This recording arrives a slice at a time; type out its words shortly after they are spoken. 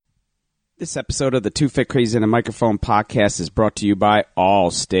This episode of the Too Fit Crazy in a Microphone podcast is brought to you by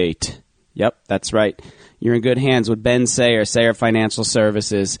Allstate. Yep, that's right. You're in good hands with Ben Sayer, Sayer Financial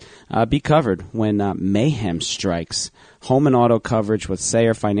Services. Be covered when mayhem strikes. Home and auto coverage with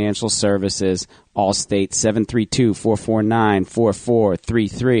Sayer Financial Services. Allstate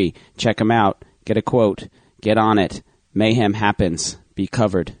 732-449-4433. Check them out. Get a quote. Get on it. Mayhem happens. Be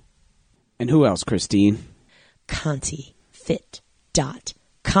covered. And who else, Christine?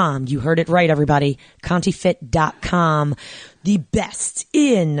 ContiFit.com. You heard it right, everybody. ContiFit.com. The best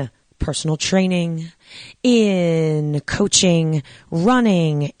in personal training, in coaching,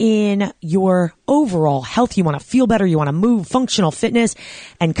 running, in your overall health. You want to feel better. You want to move, functional fitness,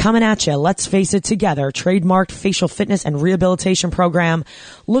 and coming at you. Let's face it together. Trademarked facial fitness and rehabilitation program.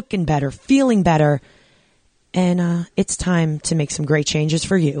 Looking better, feeling better. And it's time to make some great changes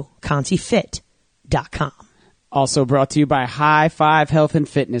for you. ContiFit.com. Also brought to you by High Five Health and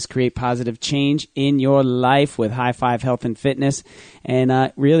Fitness. Create positive change in your life with High Five Health and Fitness.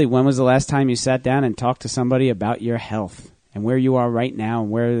 And really, when was the last time you sat down and talked to somebody about your health and where you are right now and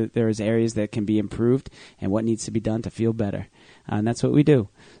where there's areas that can be improved and what needs to be done to feel better? And that's what we do.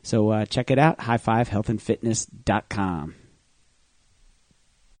 So check it out, highfivehealthandfitness.com.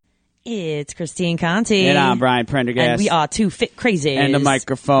 It's Christine Conti. And I'm Brian Prendergast. And we are Two Fit Crazies. And the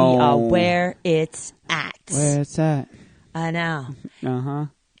microphone. We are where it's at. Where it's at. I know. Uh-huh.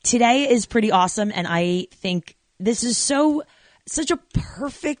 Today is pretty awesome, and I think this is such a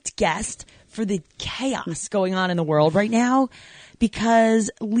perfect guest for the chaos going on in the world right now, because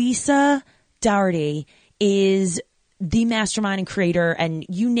Lisa Doherty is the mastermind and creator, and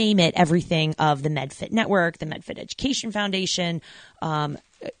you name it, everything of the MedFit Network, the MedFit Education Foundation.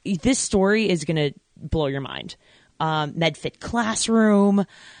 This story is going to blow your mind. MedFit Classroom,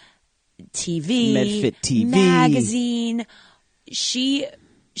 TV, MedFit TV, magazine. She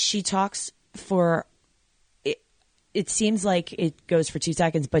talks for, it seems like it goes for 2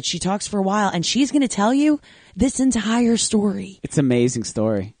 seconds, but she talks for a while, and she's going to tell you this entire story. It's an amazing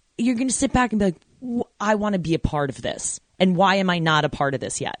story. You're going to sit back and be like, I want to be a part of this. And why am I not a part of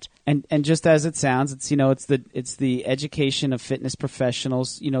this yet? And just as it sounds, it's it's the education of fitness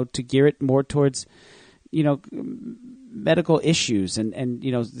professionals, to gear it more towards, medical issues and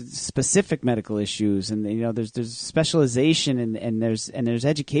specific medical issues, and there's specialization and there's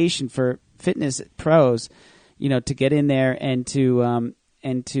education for fitness pros, to get in there and to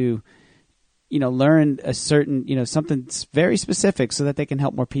learn a certain something very specific so that they can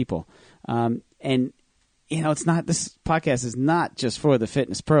help more people. It's not, this podcast is not just for the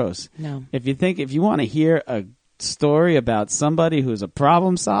fitness pros. No. If you want to hear a story about somebody who's a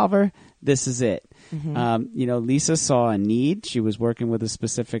problem solver, this is it. Mm-hmm. Lisa saw a need. She was working with a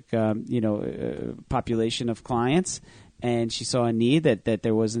specific, population of clients, and she saw a need that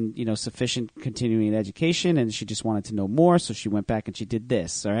there wasn't, sufficient continuing education, and she just wanted to know more. So she went back and she did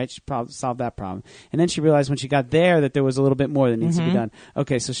this. All right, she solved that problem, and then she realized when she got there that there was a little bit more that needs to be done.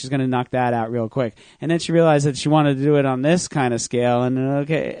 Okay, so she's going to knock that out real quick, and then she realized that she wanted to do it on this kind of scale. And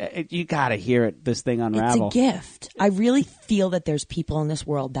okay, you got to hear it. This thing unravel. It's a gift. I really feel that there's people in this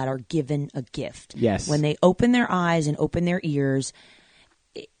world that are given a gift. Yes, when they open their eyes and open their ears.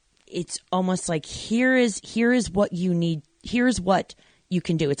 It's almost like here is what you need. Here's what you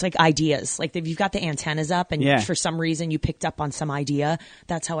can do. It's like ideas. Like if you've got the antennas up and for some reason you picked up on some idea,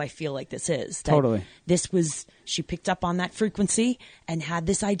 that's how I feel like this is. Totally. She picked up on that frequency and had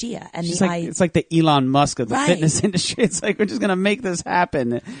this idea. And it's like the Elon Musk of the fitness industry. It's like, we're just going to make this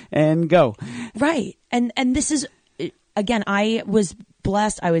happen and go. Right. And this is, again, I was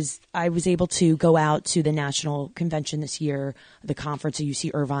blessed. I was able to go out to the national convention this year, the conference at UC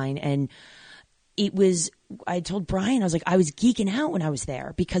Irvine, and I told Brian, I was like, I was geeking out when I was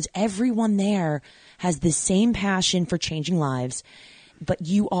there because everyone there has the same passion for changing lives, but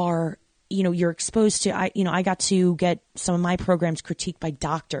you're exposed to, I got to get some of my programs critiqued by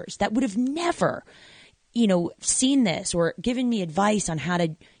doctors that would have never, seen this or given me advice on how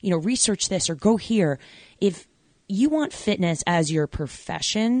to, research this or go here. If you want fitness as your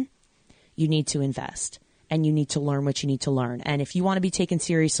profession, you need to invest and you need to learn what you need to learn. And if you want to be taken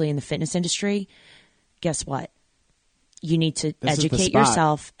seriously in the fitness industry, guess what? You need to educate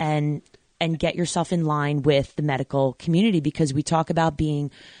yourself and get yourself in line with the medical community, because we talk about being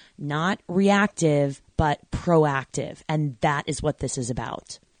not reactive, but proactive. And that is what this is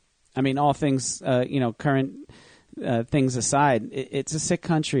about. I mean, all things, current things aside, it's a sick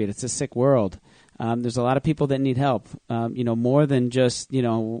country. It's a sick world. There's a lot of people that need help, more than just,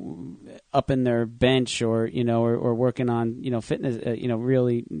 up in their bench or working on, fitness,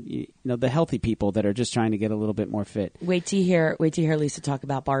 really, the healthy people that are just trying to get a little bit more fit. Wait till you hear Lisa talk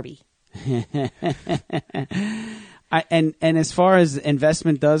about Barbie. And as far as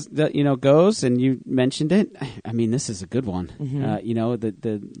investment goes, and you mentioned it, I mean, this is a good one.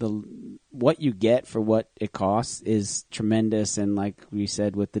 The what you get for what it costs is tremendous, and like we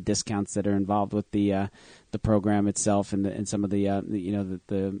said, with the discounts that are involved with the program itself, and some of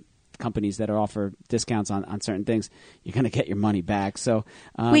the companies that offer discounts on certain things, you're going to get your money back. So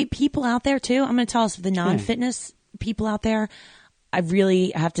wait, people out there too. I'm going to tell us the non-fitness people out there. I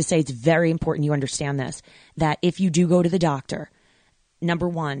really have to say it's very important you understand this, that if you do go to the doctor, number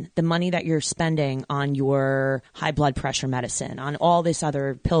one, the money that you're spending on your high blood pressure medicine, on all this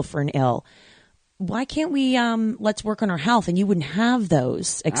other pill for an ill, why can't we let's work on our health and you wouldn't have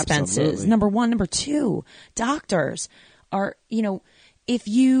those expenses? Absolutely. Number one. Number two, doctors are, if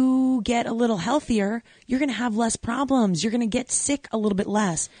you get a little healthier, you're going to have less problems. You're going to get sick a little bit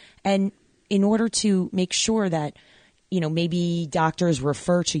less. And in order to make sure that maybe doctors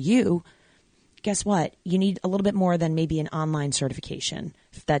refer to you, guess what? You need a little bit more than maybe an online certification.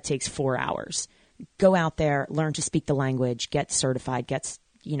 That takes 4 hours. Go out there, learn to speak the language, get certified, get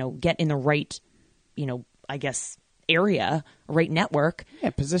in the right, area, right network.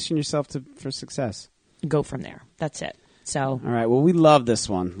 Yeah, position yourself for success. Go from there. That's it. So, all right. Well, we love this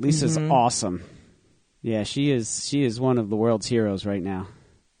one. Lisa's awesome. Yeah, she is one of the world's heroes right now.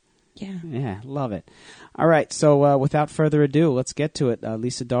 Yeah, love it. All right, so without further ado, let's get to it.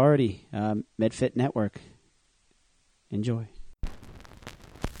 Lisa Doherty, MedFit Network. Enjoy.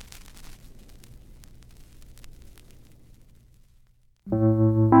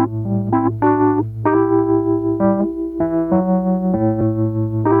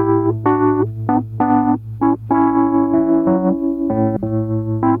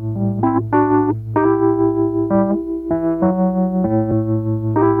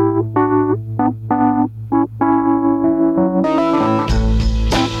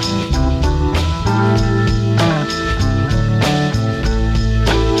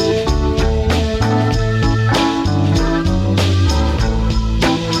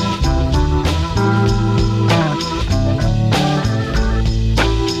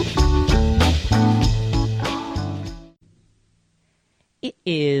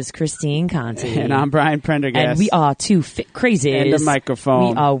 Christine Conti. And I'm Brian Prendergast. And we are two fit crazies. And the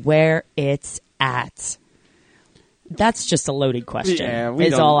microphone. We are where it's at. That's just a loaded question. Yeah,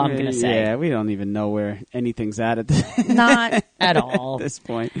 is all I'm going to say. Yeah, we don't even know where anything's at Not at all. At this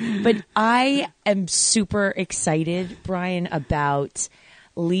point. But I am super excited, Brian, about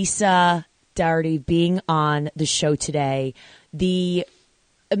Lisa Doherty being on the show today. The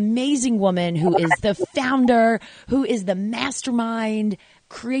amazing woman who is the founder, who is the mastermind,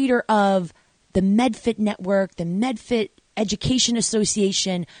 creator of the MedFit Network, the MedFit Education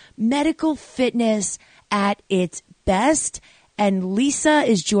Association, medical fitness at its best. And Lisa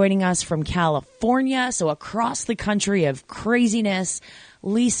is joining us from California, so across the country of craziness.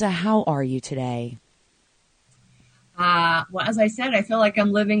 Lisa, how are you today? Well, as I said, I feel like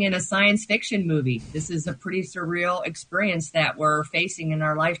I'm living in a science fiction movie. This is a pretty surreal experience that we're facing in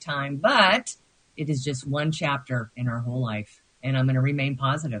our lifetime, but it is just one chapter in our whole life. And I'm going to remain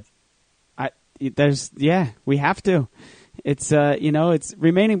positive. We have to. It's, it's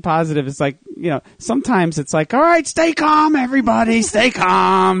remaining positive. It's like, sometimes it's like, all right, stay calm, everybody, stay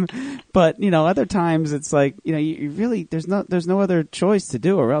calm. But, other times it's like, you really, there's no other choice to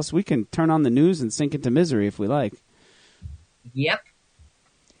do, or else we can turn on the news and sink into misery if we like. Yep.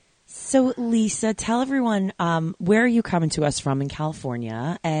 So, Lisa, tell everyone, where are you coming to us from in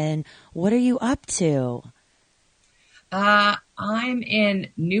California, and what are you up to? I'm in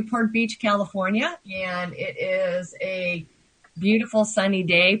Newport Beach, California, and it is a beautiful sunny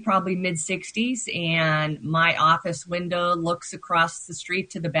day, probably mid-60s, and my office window looks across the street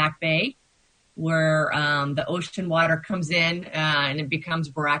to the back bay where the ocean water comes in and it becomes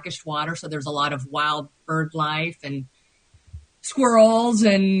brackish water, so there's a lot of wild bird life and squirrels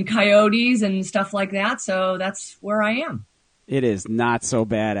and coyotes and stuff like that, so that's where I am. It is not so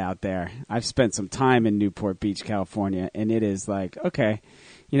bad out there. I've spent some time in Newport Beach, California, and it is like, okay,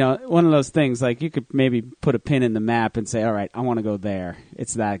 one of those things, like you could maybe put a pin in the map and say, all right, I want to go there.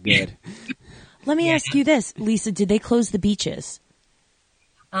 It's that good. Let me ask you this, Lisa, did they close the beaches?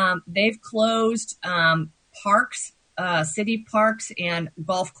 They've closed parks, city parks, and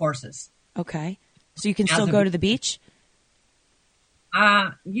golf courses. Okay. So you can still go to the beach?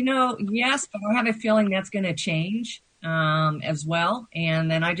 Yes, but I have a feeling that's going to change. As well. And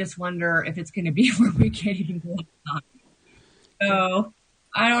then I just wonder if it's going to be where we're getting on. So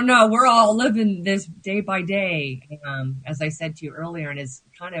I don't know. We're all living this day by day, as I said to you earlier, and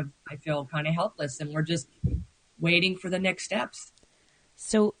I feel kind of helpless, and we're just waiting for the next steps.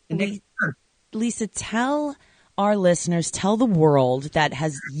 So, the next turn. Lisa, tell our listeners, tell the world that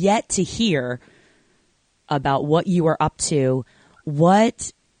has yet to hear about what you are up to.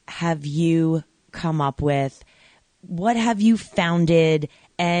 What have you come up with? What have you founded?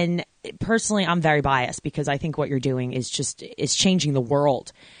 And personally, I'm very biased because I think what you're doing is changing the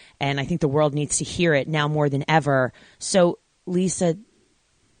world. And I think the world needs to hear it now more than ever. So, Lisa,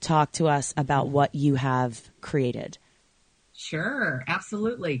 talk to us about what you have created. Sure,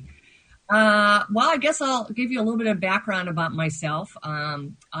 absolutely. Well, I guess I'll give you a little bit of background about myself.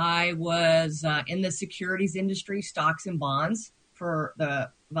 I was in the securities industry, stocks and bonds, for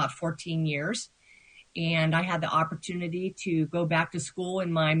about 14 years. And I had the opportunity to go back to school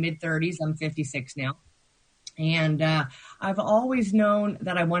in my mid-30s. I'm 56 now. And I've always known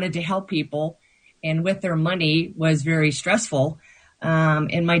that I wanted to help people, and with their money was very stressful.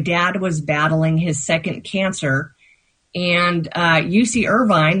 And my dad was battling his second cancer. And UC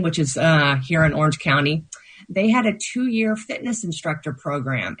Irvine, which is here in Orange County, they had a 2-year fitness instructor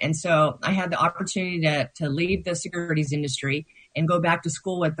program. And so I had the opportunity to leave the securities industry and go back to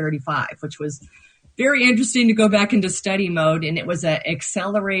school at 35, which was very interesting to go back into study mode. And it was an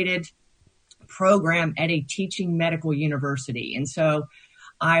accelerated program at a teaching medical university. And so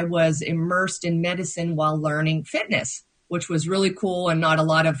I was immersed in medicine while learning fitness, which was really cool. And not a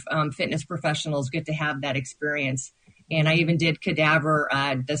lot of fitness professionals get to have that experience. And I even did cadaver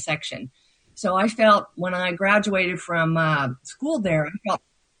dissection. So I felt when I graduated from school there, I felt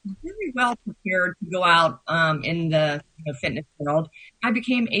really well prepared to go out in the fitness world. I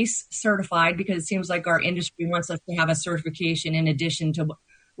became ACE certified because it seems like our industry wants us to have a certification in addition to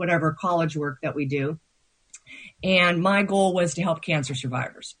whatever college work that we do. And my goal was to help cancer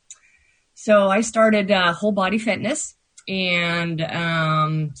survivors. So I started Whole Body Fitness, and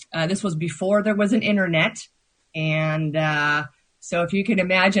this was before there was an internet. And so if you can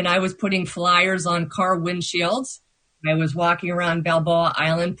imagine, I was putting flyers on car windshields. I was walking around Balboa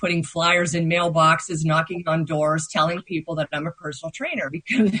Island, putting flyers in mailboxes, knocking on doors, telling people that I'm a personal trainer,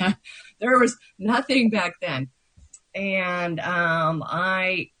 because there was nothing back then. And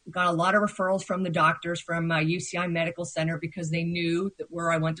I got a lot of referrals from the doctors from UCI Medical Center because they knew that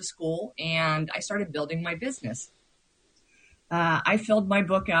where I went to school, and I started building my business. I filled my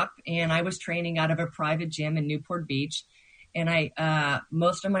book up, and I was training out of a private gym in Newport Beach. And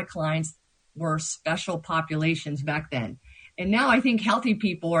most of my clients were special populations back then. And now I think healthy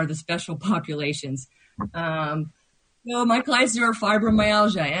people are the special populations. My clients are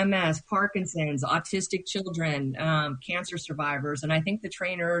fibromyalgia, MS, Parkinson's, autistic children, cancer survivors. And I think the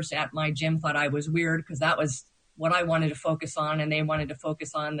trainers at my gym thought I was weird because that was what I wanted to focus on, and they wanted to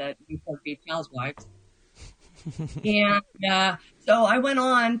focus on the Newport Beach housewives. And so I went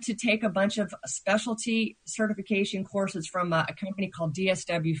on to take a bunch of specialty certification courses from a company called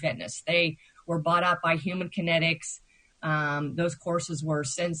DSW Fitness. They were bought out by Human Kinetics. Those courses were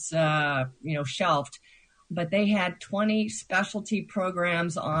since shelved, but they had 20 specialty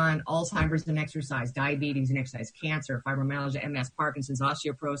programs on Alzheimer's and exercise, diabetes and exercise, cancer, fibromyalgia, MS, Parkinson's,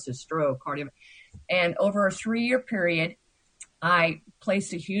 osteoporosis, stroke, cardio. And over a 3-year period, I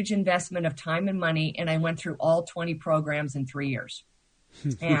placed a huge investment of time and money, and I went through all 20 programs in 3 years.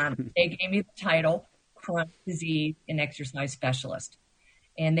 And they gave me the title, Chronic Disease and Exercise Specialist.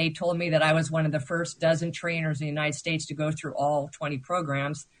 And they told me that I was one of the first dozen trainers in the United States to go through all 20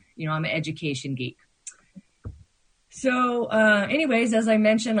 programs. I'm an education geek. So anyways, as I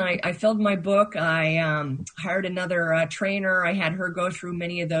mentioned, I filled my book. I hired another trainer. I had her go through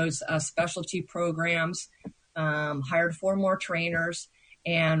many of those specialty programs. Hired 4 more trainers,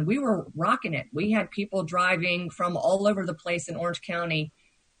 and we were rocking it. We had people driving from all over the place in Orange County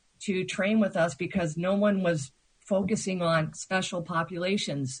to train with us because no one was focusing on special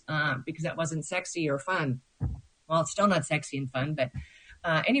populations because that wasn't sexy or fun. Well, it's still not sexy and fun, but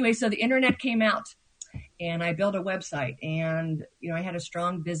anyway, so the internet came out, and I built a website, and I had a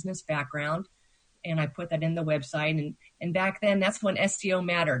strong business background, and I put that in the website. And back then, that's when SEO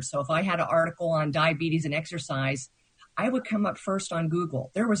mattered. So if I had an article on diabetes and exercise, I would come up first on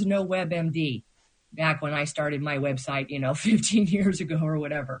Google. There was no WebMD back when I started my website, 15 years ago or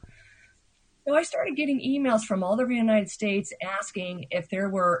whatever. So I started getting emails from all over the United States asking if there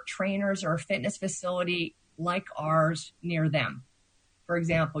were trainers or a fitness facility like ours near them. For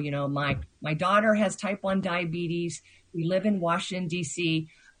example, my daughter has type 1 diabetes. We live in Washington, D.C.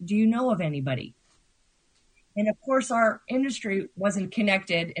 Do you know of anybody? And of course, our industry wasn't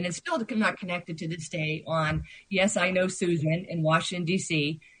connected, and it's still not connected to this day on, yes, I know Susan in Washington,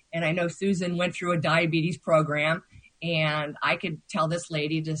 D.C., and I know Susan went through a diabetes program, and I could tell this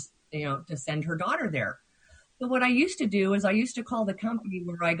lady to send her daughter there. So what I used to do is I used to call the company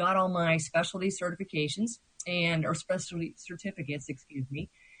where I got all my specialty certifications or specialty certificates, excuse me.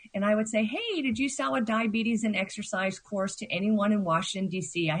 And I would say, hey, did you sell a diabetes and exercise course to anyone in Washington,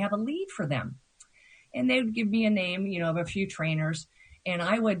 D.C.? I have a lead for them. And they would give me a name, of a few trainers. And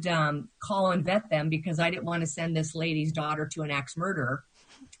I would call and vet them because I didn't want to send this lady's daughter to an axe murderer.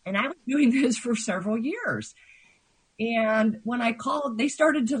 And I was doing this for several years. And when I called, they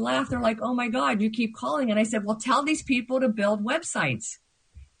started to laugh. They're like, oh my God, you keep calling. And I said, well, tell these people to build websites.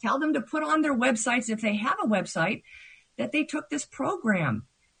 Tell them to put on their websites, if they have a website, that they took this program,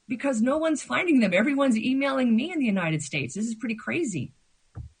 because no one's finding them. Everyone's emailing me in the United States. This is pretty crazy.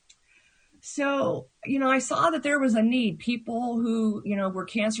 So, I saw that there was a need. People who, were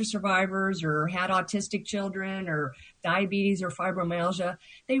cancer survivors or had autistic children or diabetes or fibromyalgia,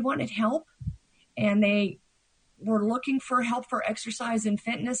 they wanted help, and they were looking for help for exercise and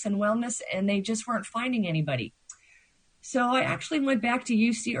fitness and wellness, and they just weren't finding anybody. So I actually went back to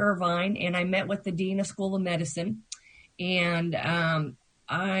UC Irvine, and I met with the Dean of School of Medicine, and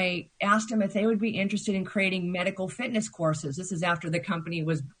I asked them if they would be interested in creating medical fitness courses. This is after the company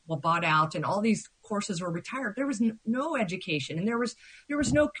was bought out and all these courses were retired. There was no education, and there was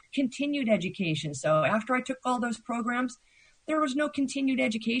no continued education. So after I took all those programs, there was no continued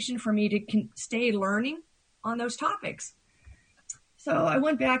education for me to stay learning on those topics. So I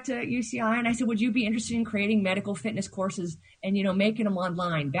went back to UCI and I said, would you be interested in creating medical fitness courses and, making them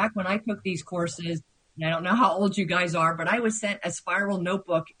online? Back when I took these courses, and I don't know how old you guys are, but I was sent a spiral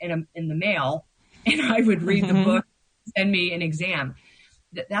notebook in the mail, and I would read the book, send me an exam.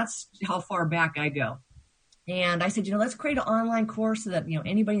 That's how far back I go. And I said, let's create an online course so that,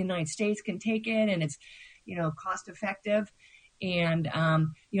 anybody in the United States can take it, and it's, cost effective. And,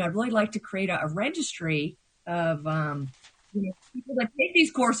 I'd really like to create a registry of, people that take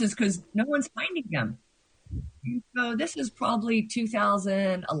these courses because no one's finding them. And so this is probably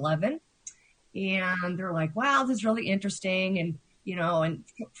 2011. And they're like, wow, this is really interesting. And, and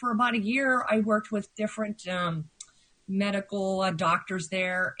for about a year, I worked with different medical doctors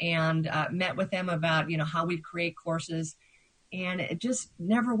there and met with them about, how we'd create courses. And it just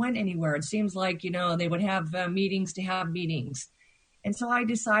never went anywhere. It seems like, they would have meetings to have meetings. And so I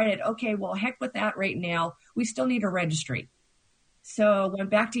decided, okay, well, heck with that right now. We still need a registry. So I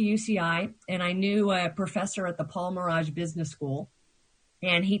went back to UCI, and I knew a professor at the Paul Mirage Business School,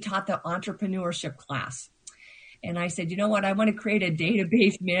 and he taught the entrepreneurship class. And I said, you know what? I want to create a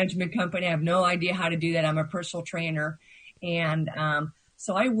database management company. I have no idea how to do that. I'm a personal trainer. And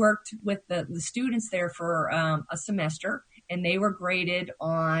so I worked with the students there for a semester, and they were graded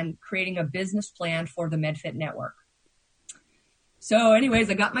on creating a business plan for the MedFit Network. So anyways,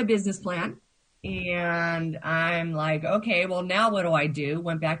 I got my business plan, and I'm like, okay, well, now what do I do?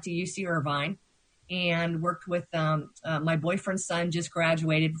 Went back to UC Irvine and worked with my boyfriend's son just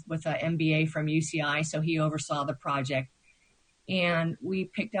graduated with an MBA from UCI, so he oversaw the project. And we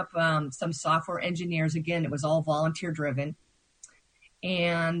picked up some software engineers. Again, it was all volunteer driven.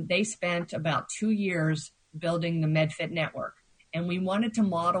 And they spent about 2 years building the MedFit Network. And we wanted to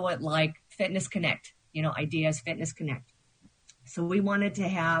model it like Fitness Connect, Ideas Fitness Connect. So we wanted to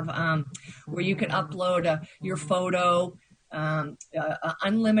have where you could upload your photo,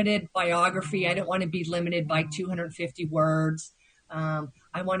 unlimited biography. I didn't want to be limited by 250 words.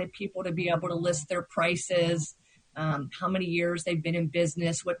 I wanted people to be able to list their prices, how many years they've been in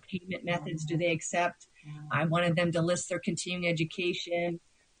business, what payment methods do they accept. I wanted them to list their continuing education.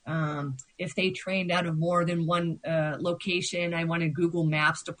 If they trained out of more than one location, I wanted Google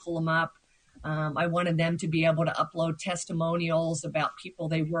Maps to pull them up. I wanted them to be able to upload testimonials about people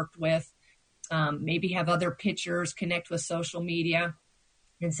they worked with, maybe have other pictures, connect with social media.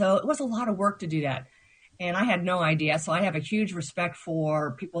 And so it was a lot of work to do that. And I had no idea. So I have a huge respect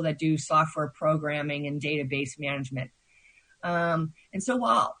for people that do software programming and database management. And so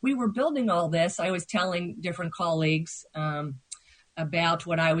while we were building all this, I was telling different colleagues about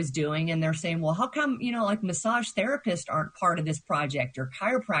what I was doing. And they're saying, well, how come, like massage therapists aren't part of this project, or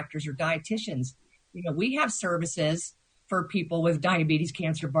chiropractors or dietitians? We have services for people with diabetes,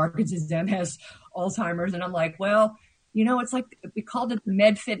 cancer, Parkinson's, MS, Alzheimer's. And I'm like, well, it's like we called it the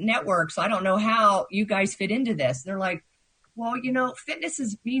MedFit Network. So I don't know how you guys fit into this. They're like, well,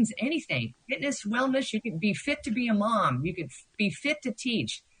 fitness means anything. Fitness, wellness, you could be fit to be a mom. You could be fit to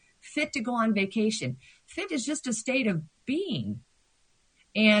teach, fit to go on vacation. Fit is just a state of being.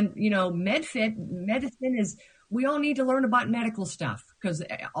 And, medicine is, we all need to learn about medical stuff because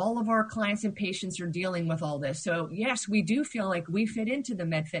all of our clients and patients are dealing with all this. So yes, we do feel like we fit into the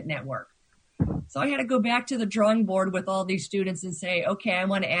MedFit Network. So I had to go back to the drawing board with all these students and say, okay, I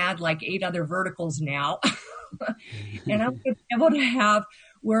want to add like 8 other verticals now. And I'm going to be able to have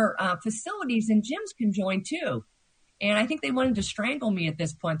where facilities and gyms can join too. And I think they wanted to strangle me at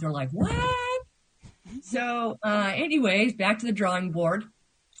this point. They're like, what? So anyways, back to the drawing board.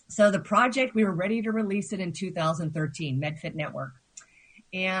 So the project, we were ready to release it in 2013, MedFit Network.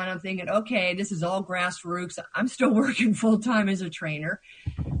 And I'm thinking, okay, this is all grassroots. I'm still working full time as a trainer.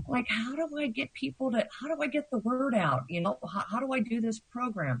 Like, how do I get the word out? How do I do this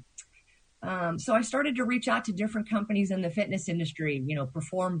program? So I started to reach out to different companies in the fitness industry,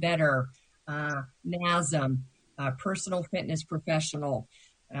 Perform Better, NASM, Personal Fitness Professional,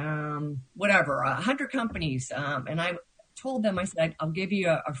 whatever, 100 companies. And I told them, I said, I'll give you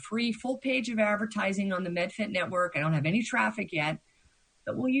a free full page of advertising on the MedFit Network. I don't have any traffic yet,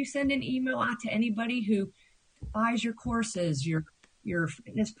 but will you send an email out to anybody who buys your courses, your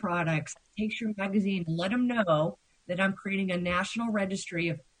fitness products, takes your magazine, and let them know that I'm creating a national registry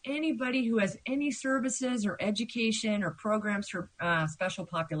of anybody who has any services or education or programs for special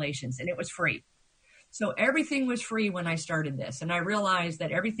populations. And it was free. So everything was free when I started this. And I realized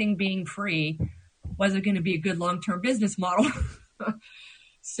that everything being free wasn't going to be a good long-term business model.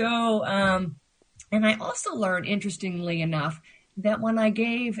 So, and I also learned, interestingly enough, that when I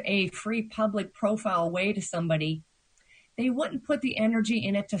gave a free public profile away to somebody, they wouldn't put the energy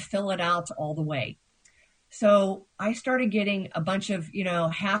in it to fill it out all the way. So I started getting a bunch of,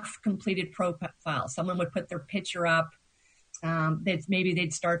 half completed profiles. Someone would put their picture up.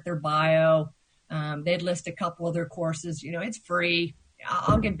 They'd start their bio. They'd list a couple of their courses. It's free.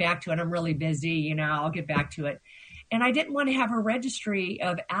 I'll get back to it. I'm really busy. I'll get back to it. And I didn't want to have a registry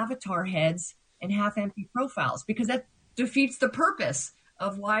of avatar heads and half empty profiles because that defeats the purpose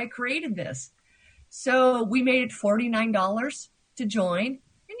of why I created this. So we made it $49 to join.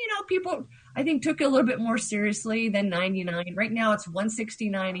 And, people, I think, took it a little bit more seriously than $99. Right now it's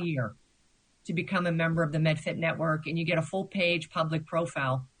 $169 a year to become a member of the MedFit Network, and you get a full page public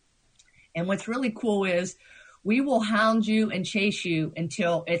profile. And what's really cool is we will hound you and chase you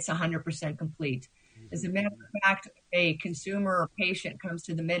until it's 100% complete. As a matter of fact, a consumer or patient comes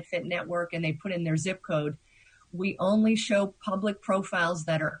to the MedFit Network and they put in their zip code. We only show public profiles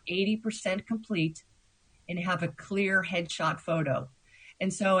that are 80% complete and have a clear headshot photo.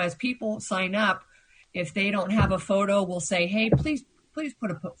 And so as people sign up, if they don't have a photo, we'll say, hey, please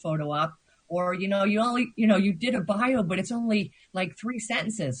put a photo up. Or, you did a bio, but it's only like 3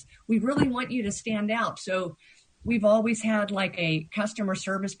 sentences. We really want you to stand out. So we've always had like a customer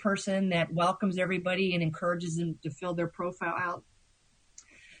service person that welcomes everybody and encourages them to fill their profile out.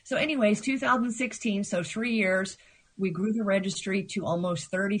 So anyways, 2016, so 3 years, we grew the registry to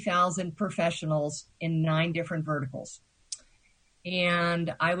almost 30,000 professionals in 9 different verticals.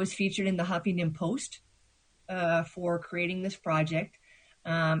 And I was featured in the Huffington Post for creating this project.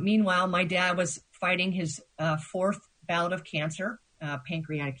 Meanwhile, my dad was fighting his 4th bout of cancer,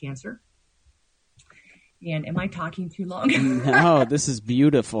 pancreatic cancer. And am I talking too long? No, this is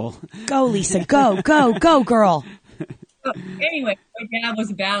beautiful. Go, Lisa. Go, girl. So anyway, my dad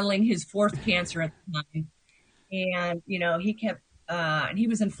was battling his 4th cancer at the time. And, he kept, he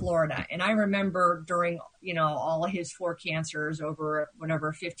was in Florida. And I remember during, all of his 4 cancers over whatever,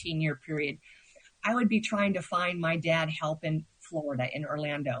 a 15-year period, I would be trying to find my dad help in Florida, in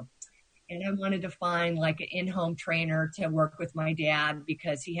Orlando. And I wanted to find like an in-home trainer to work with my dad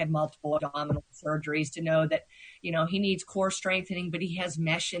because he had multiple abdominal surgeries, to know that, he needs core strengthening, but he has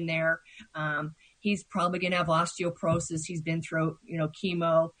mesh in there. He's probably going to have osteoporosis. He's been through,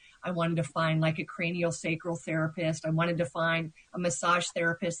 chemo. I wanted to find like a cranial sacral therapist. I wanted to find a massage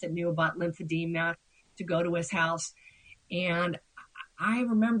therapist that knew about lymphedema to go to his house. And I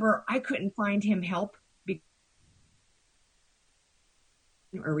remember I couldn't find him help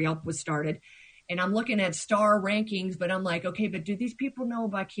or Yelp was started. And I'm looking at star rankings, but I'm like, okay, but do these people know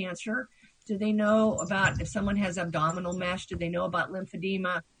about cancer? Do they know about if someone has abdominal mesh? Do they know about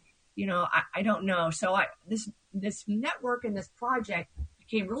lymphedema? I don't know. So this network and this project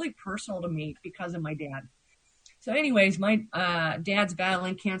became really personal to me because of my dad. So anyways, my dad's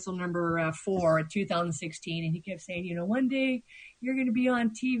battling cancer number 4 in 2016. And he kept saying, one day you're going to be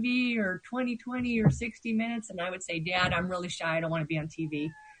on TV or 2020 or 60 Minutes. And I would say, Dad, I'm really shy. I don't want to be on TV.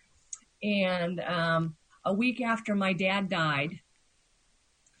 And a week after my dad died,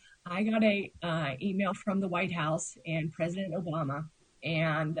 I got a email from the White House and President Obama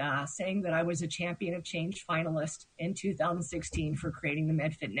and saying that I was a Champion of Change finalist in 2016 for creating the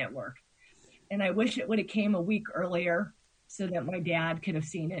MedFit Network. And I wish it would have came a week earlier so that my dad could have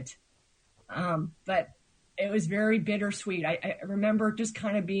seen it. But it was very bittersweet. I remember just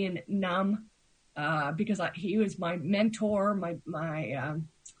kind of being numb because he was my mentor,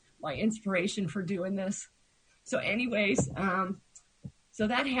 my inspiration for doing this. So anyways, so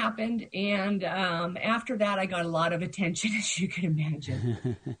that happened. And after that, I got a lot of attention, as you can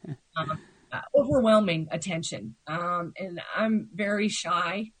imagine. Overwhelming attention. And I'm very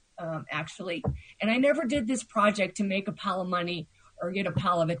shy, actually. And I never did this project to make a pile of money or get a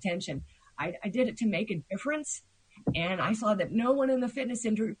pile of attention. I did it to make a difference. And I saw that no one in the fitness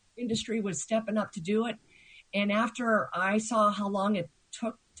industry was stepping up to do it. And after I saw how long it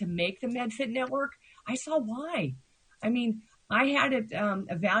took to make the MedFit Network, I saw why. I mean, I had it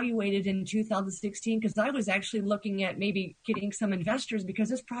evaluated in 2016 because I was actually looking at maybe getting some investors because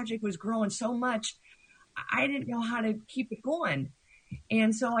this project was growing so much. I didn't know how to keep it going.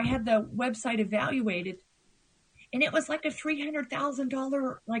 And so I had the website evaluated, and it was like a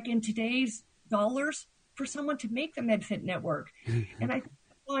 $300,000, like in today's dollars, for someone to make the MedFit Network. And I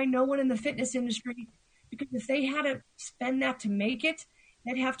thought, no one in the fitness industry, because if they had to spend that to make it,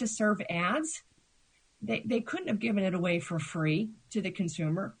 they'd have to serve ads. They couldn't have given it away for free to the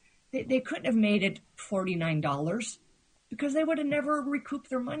consumer. They couldn't have made it $49 because they would have never recouped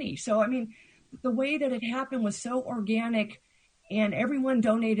their money. So, I mean, the way that it happened was so organic, and everyone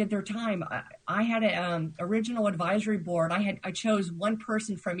donated their time. I had an original advisory board. I chose one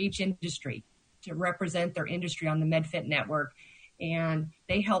person from each industry to represent their industry on the MedFit Network. And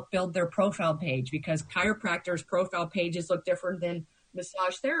they helped build their profile page because chiropractors' profile pages look different than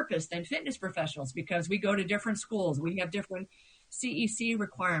massage therapists and fitness professionals because we go to different schools. We have different CEC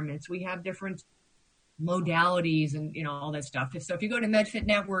requirements. We have different modalities and, all that stuff. So if you go to MedFit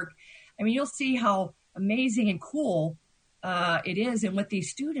Network, I mean, you'll see how amazing and cool it is and what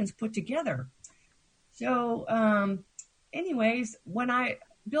these students put together. So anyways, when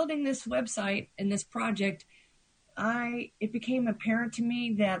building this website and this project, it became apparent to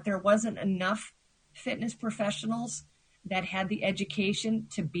me that there wasn't enough fitness professionals that had the education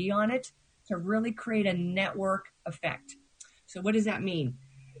to be on it to really create a network effect. So what does that mean?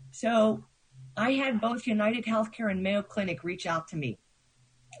 So I had both United Healthcare and Mayo Clinic reach out to me.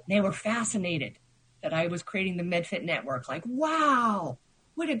 They were fascinated that I was creating the MedFit Network. Like, wow,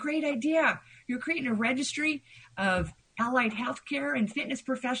 what a great idea. You're creating a registry of allied healthcare and fitness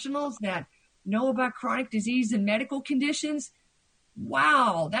professionals that know about chronic disease and medical conditions.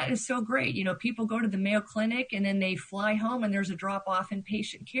 Wow, that is so great. People go to the Mayo Clinic and then they fly home and there's a drop off in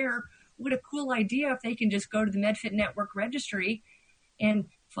patient care. What a cool idea if they can just go to the MedFit Network registry and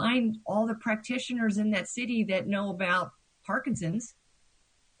find all the practitioners in that city that know about Parkinson's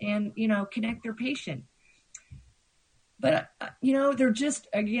and, connect their patient. But, they're just,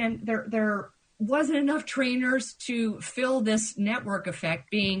 again, there wasn't enough trainers to fill this network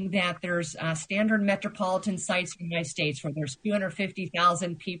effect, being that there's standard metropolitan sites in the United States where there's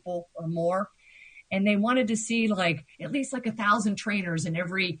 250,000 people or more. And they wanted to see at least 1,000 trainers in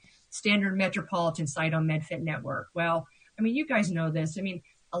every standard metropolitan site on MedFit Network. Well, I mean, you guys know this. I mean,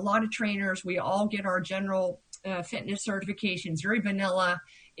 a lot of trainers, we all get our general fitness certifications, very vanilla.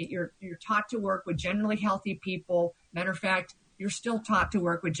 You're taught to work with generally healthy people. Matter of fact, you're still taught to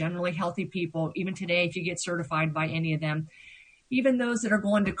work with generally healthy people, even today, if you get certified by any of them. Even those that are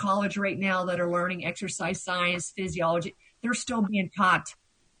going to college right now that are learning exercise science, physiology, they're still being taught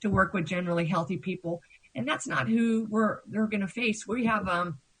to work with generally healthy people. And that's not who they're going to face. We have,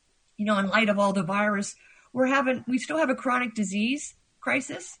 in light of all the virus, we still have a chronic disease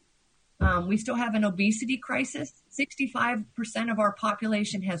crisis. We still have an obesity crisis. 65% of our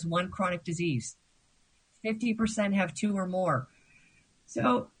population has one chronic disease. 50% have two or more.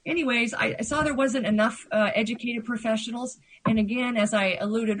 So anyways, I saw there wasn't enough educated professionals. And again, as I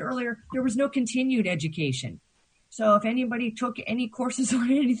alluded earlier, there was no continued education. So if anybody took any courses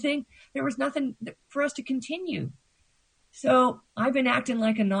on anything, there was nothing for us to continue. So I've been acting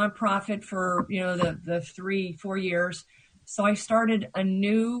like a nonprofit for, the 3-4 years. So I started a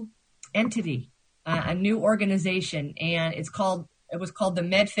new entity, a new organization, and it was called the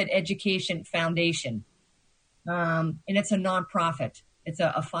MedFit Education Foundation. And it's a nonprofit. It's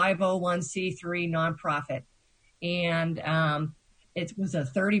a 501c3 nonprofit. And it was a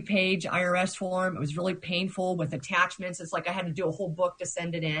 30-page IRS form. It was really painful with attachments. It's like I had to do a whole book to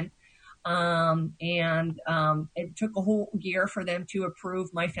send it in. It took a whole year for them to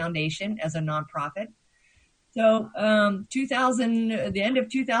approve my foundation as a nonprofit. So the end of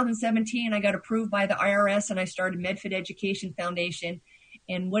 2017, I got approved by the IRS and I started MedFit Education Foundation.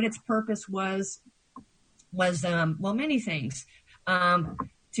 And what its purpose was many things,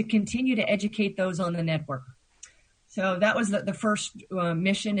 to continue to educate those on the network. So that was the first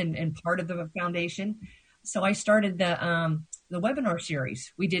mission and part of the foundation. So I started the webinar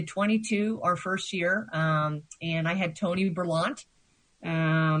series. We did 22 our first year, and I had Tony Berlant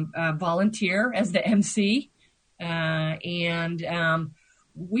volunteer as the MC. and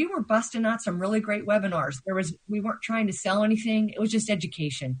we were busting out some really great webinars. We weren't trying to sell anything. It was just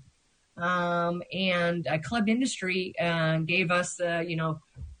education. And Club Industry gave us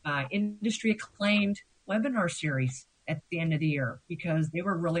industry acclaimed webinar series at the end of the year because they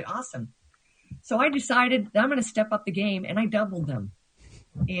were really awesome. So I decided that I'm going to step up the game, and I doubled them.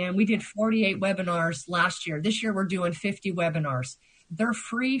 And we did 48 webinars last year. This year we're doing 50 webinars. They're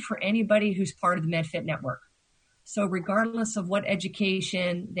free for anybody who's part of the MedFit Network. So regardless of what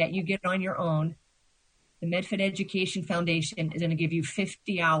education that you get on your own, the MedFit Education Foundation is going to give you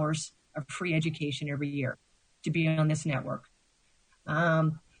 50 hours of free education every year to be on this network.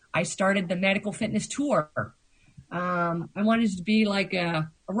 I started the Medical Fitness Tour. I wanted it to be like a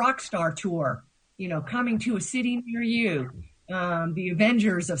rock star tour, coming to a city near you, the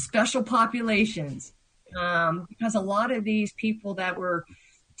Avengers of special populations, because a lot of these people that were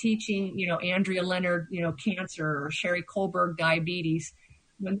teaching, Andrea Leonard, cancer, or Sherry Kohlberg, diabetes,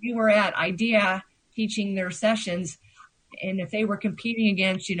 when they were at IDEA teaching their sessions, and if they were competing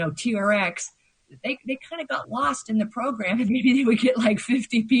against, TRX, they kind of got lost in the program, and maybe they would get like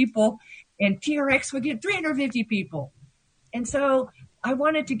 50 people and TRX would get 350 people. And so I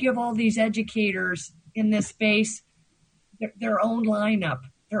wanted to give all these educators in this space their own lineup,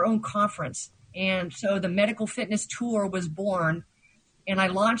 their own conference. And so the Medical Fitness Tour was born, and I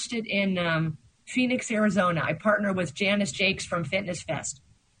launched it in Phoenix, Arizona. I partnered with Janice Jakes from Fitness Fest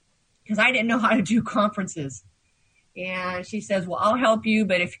because I didn't know how to do conferences. And she says, well, I'll help you,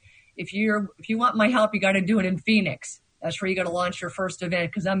 but if you want my help, you got to do it in Phoenix. That's where you got to launch your first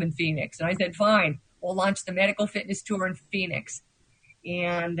event because I'm in Phoenix. And I said, fine, we'll launch the Medical Fitness Tour in Phoenix.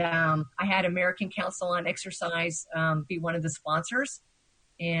 And I had American Council on Exercise be one of the sponsors.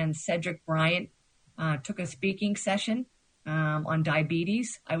 And Cedric Bryant took a speaking session on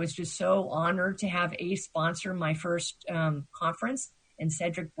diabetes. I was just so honored to have ACE sponsor my first conference and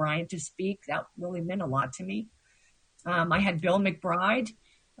Cedric Bryant to speak. That really meant a lot to me. I had Bill McBride,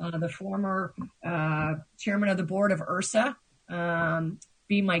 the former chairman of the board of IRSA,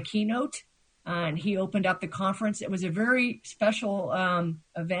 be my keynote. And he opened up the conference. It was a very special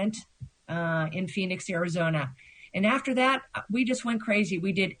event in Phoenix, Arizona. And after that, we just went crazy.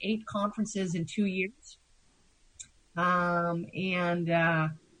 We did 8 conferences in 2 years.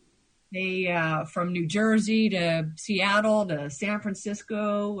 They from New Jersey to Seattle to San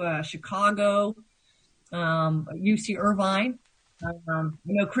Francisco, Chicago, UC Irvine. I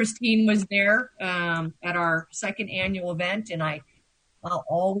know Christine was there at our second annual event, and I'll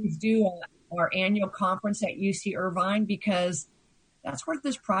always do our annual conference at UC Irvine because that's where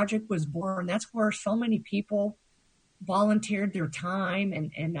this project was born. That's where so many people volunteered their time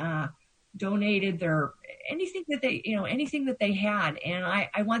and donated anything that they had. And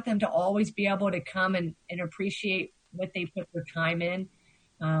I want them to always be able to come and appreciate what they put their time in.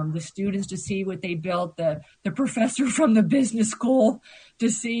 The students to see what they built, the professor from the business school to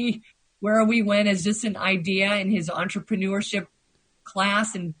see where we went as just an idea in his entrepreneurship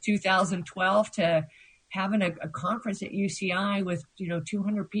class in 2012 to having a conference at UCI with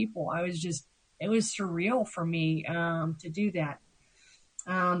 200 people. It was surreal for me to do that.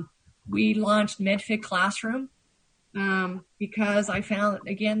 We launched MedFit Classroom because I found,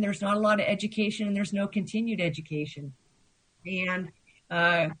 again, there's not a lot of education and there's no continued education. And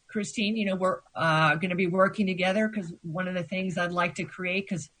Christine, we're going to be working together because one of the things I'd like to create,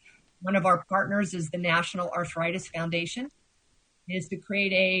 because one of our partners is the National Arthritis Foundation, is to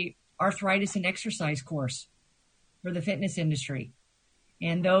create a arthritis and exercise course for the fitness industry.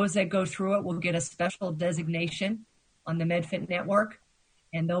 And those that go through it will get a special designation on the MedFit Network,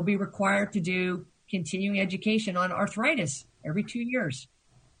 and they'll be required to do continuing education on arthritis every 2 years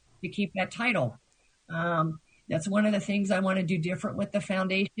to keep that title. That's one of the things I want to do different with the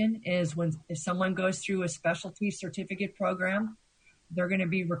foundation is if someone goes through a specialty certificate program, they're going to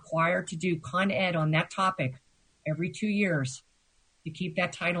be required to do Con Ed on that topic every 2 years to keep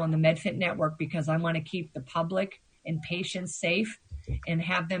that title on the MedFit Network, because I want to keep the public and patients safe and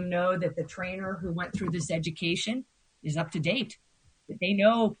have them know that the trainer who went through this education is up to date, that they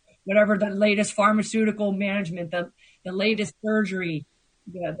know whatever the latest pharmaceutical management, the latest surgery,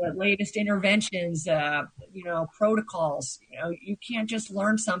 the latest interventions, protocols. You can't just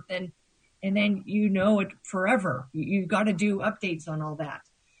learn something and then it forever. You got to do updates on all that.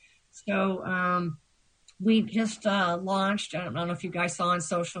 So we just launched, I don't know if you guys saw on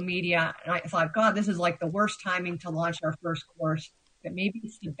social media, and I thought, God, this is like the worst timing to launch our first course, but maybe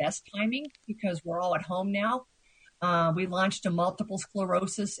it's the best timing because we're all at home now. We launched a multiple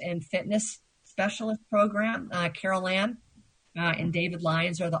sclerosis and fitness specialist program. Carol Ann and David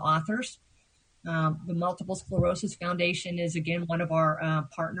Lyons are the authors. The Multiple Sclerosis Foundation is, again, one of our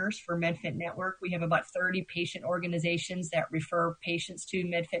partners for MedFit Network. We have about 30 patient organizations that refer patients to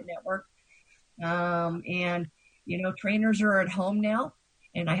MedFit Network. And, trainers are at home now,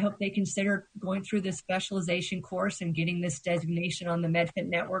 and I hope they consider going through this specialization course and getting this designation on the MedFit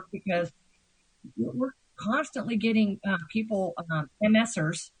Network, because we're constantly getting people,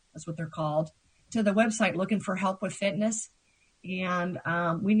 MSers, that's what they're called, to the website looking for help with fitness. And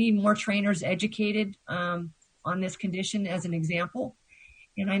we need more trainers educated on this condition, as an example.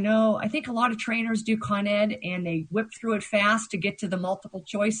 And I think a lot of trainers do Con Ed and they whip through it fast to get to the multiple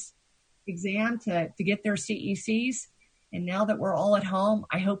choice exam to get their CECs. And now that we're all at home,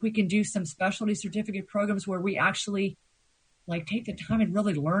 I hope we can do some specialty certificate programs where we actually take the time and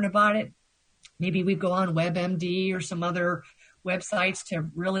really learn about it. Maybe we go on WebMD or some other websites to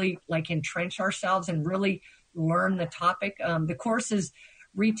really entrench ourselves and really learn the topic. The course is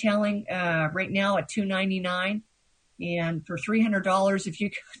retailing right now at $299, and for $300 if you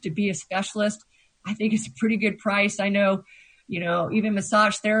to be a specialist, I think it's a pretty good price. I know, even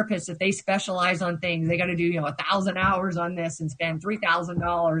massage therapists, if they specialize on things, they got to do 1,000 hours on this and spend $3,000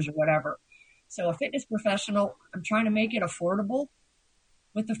 or whatever. So a fitness professional, I'm trying to make it affordable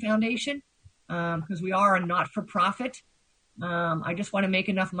with the foundation, because we are a not-for-profit. I just want to make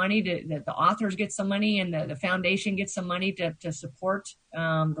enough money that the authors get some money and the foundation gets some money to support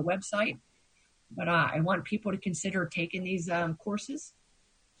the website. But I want people to consider taking these courses.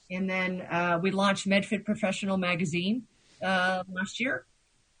 And then we launched MedFit Professional Magazine last year.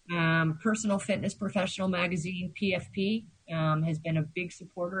 Personal Fitness Professional Magazine, PFP, has been a big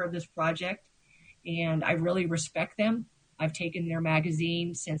supporter of this project, and I really respect them. I've taken their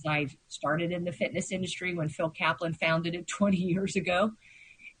magazine since I started in the fitness industry when Phil Kaplan founded it 20 years ago.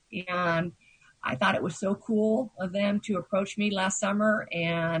 And I thought it was so cool of them to approach me last summer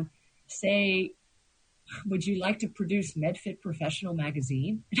and say, would you like to produce MedFit Professional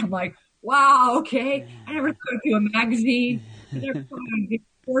Magazine? And I'm like, wow, okay. I never thought I'd do a magazine. I never thought I'd do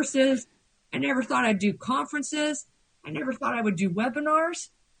courses. I never thought I'd do conferences. I never thought I would do webinars.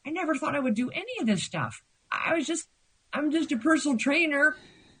 I never thought I would do any of this stuff. I'm just a personal trainer.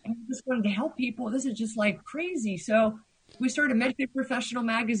 I just wanted to help people. This is just crazy. So we started MedFit Professional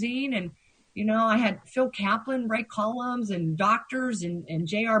Magazine, and, I had Phil Kaplan write columns and doctors and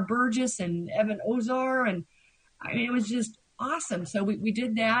J.R. Burgess and Evan Ozar. And it was just awesome. So we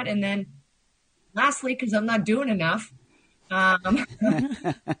did that. And then lastly, because I'm not doing enough, we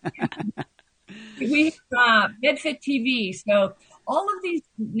have MedFit TV. So all of these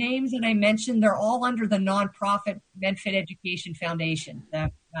names that I mentioned, they're all under the nonprofit MedFit Education Foundation.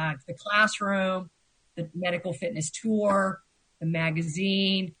 The classroom, the medical fitness tour, the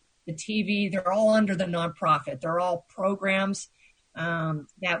magazine, the TV, they're all under the nonprofit. They're all programs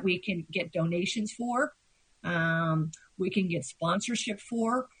that we can get donations for. We can get sponsorship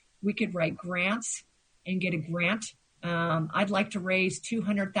for. We could write grants and get a grant. I'd like to raise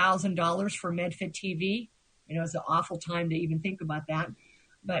 $200,000 for MedFit TV. It's an awful time to even think about that.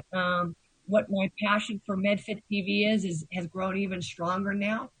 But what my passion for MedFit TV has grown even stronger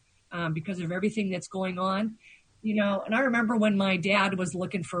now because of everything that's going on. And I remember when my dad was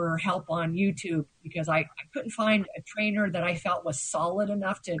looking for help on YouTube because I couldn't find a trainer that I felt was solid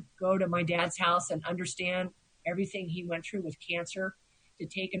enough to go to my dad's house and understand everything he went through with cancer, to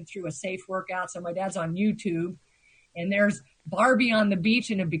take him through a safe workout. So my dad's on YouTube, and there's Barbie on the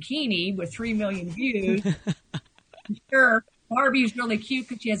beach in a bikini with 3 million views. Sure, Barbie's really cute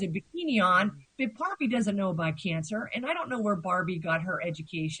because she has a bikini on, but Barbie doesn't know about cancer, and I don't know where Barbie got her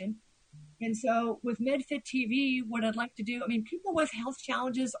education. And so with MedFit TV, what I'd like to do, people with health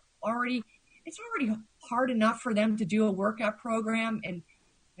challenges it's already hard enough for them to do a workout program and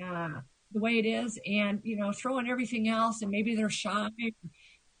the way it is, and, throw in everything else, and maybe they're shy.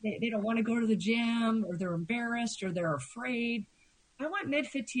 They don't want to go to the gym, or they're embarrassed, or they're afraid. I want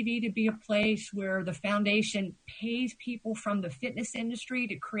MedFit TV to be a place where the foundation pays people from the fitness industry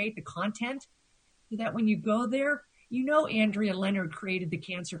to create the content so that when you go there, Andrea Leonard created the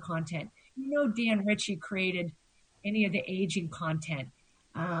cancer content. Dan Ritchie created any of the aging content.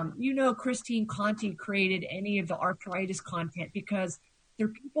 Christine Conti created any of the arthritis content because they're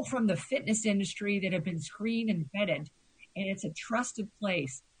people from the fitness industry that have been screened and vetted, and it's a trusted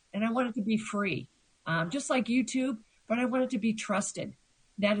place. And I want it to be free, just like YouTube, but I want it to be trusted.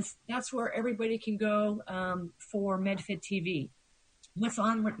 That's where everybody can go for MedFit TV. What's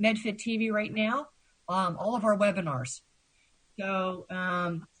on MedFit TV right now? All of our webinars. So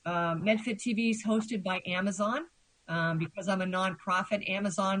MedFit TV is hosted by Amazon. Because I'm a nonprofit,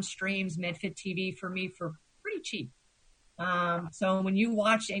 Amazon streams MedFit TV for me for pretty cheap. So when you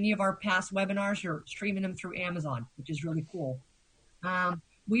watch any of our past webinars, you're streaming them through Amazon, which is really cool.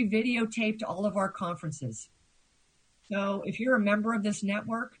 We videotaped all of our conferences. So if you're a member of this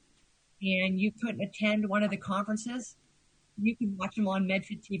network and you couldn't attend one of the conferences, you can watch them on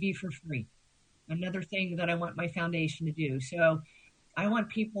MedFit TV for free. Another thing that I want my foundation to do. So I want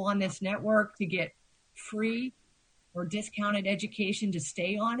people on this network to get free or discounted education to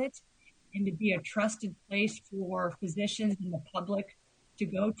stay on it and to be a trusted place for physicians and the public to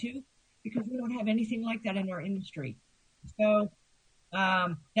go to, because we don't have anything like that in our industry. So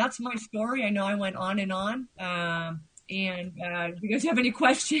that's my story. I know I went on and on. And do you guys have any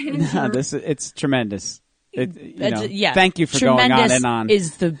questions? No, it's tremendous. Yeah. Thank you for going on and on.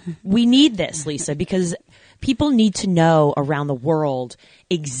 We need this, Lisa, because people need to know around the world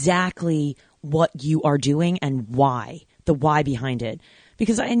exactly what you are doing and why, the why behind it.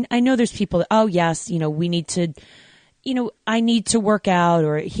 Because I know there's people that, oh yes, we need to, I need to work out,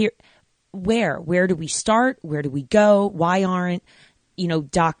 or here, where do we start? Where do we go? Why aren't,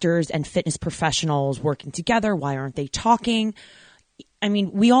 doctors and fitness professionals working together? Why aren't they talking? I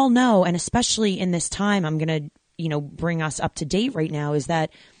mean, we all know, and especially in this time, I'm going to, bring us up to date right now, is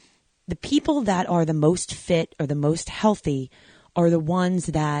that the people that are the most fit or the most healthy are the ones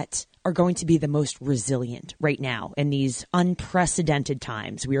that are going to be the most resilient right now in these unprecedented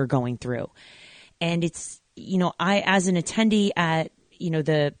times we are going through. And it's, I, as an attendee at,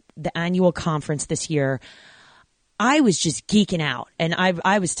 the annual conference this year, I was just geeking out, and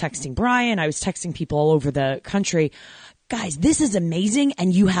I was texting Brian, I was texting people all over the country, guys, this is amazing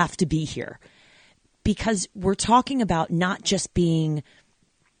and you have to be here, because we're talking about not just being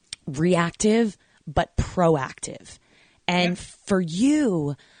reactive, but proactive. And for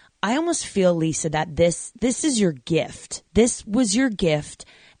you, I almost feel, Lisa, that this is your gift. This was your gift.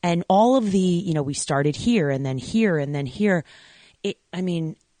 And all of the, we started here and then here and then here.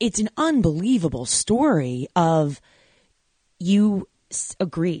 It's an unbelievable story of you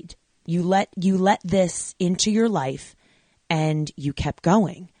agreed. You let this into your life and you kept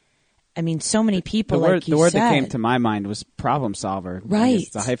going. I mean, so many people, the word that came to my mind was problem solver. Right.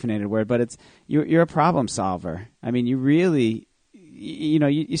 It's a hyphenated word, but you're a problem solver. I mean, you really,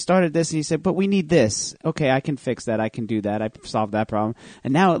 you started this and you said, but we need this. Okay, I can fix that. I can do that. I solved that problem.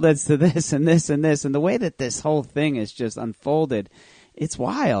 And now it leads to this and this and this. And the way that this whole thing is just unfolded, it's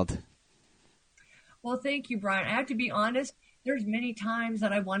wild. Well, thank you, Brian. I have to be honest. There's many times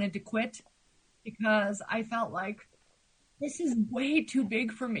that I wanted to quit because I felt like this is way too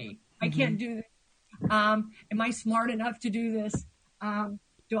big for me. I can't do this. Am I smart enough to do this?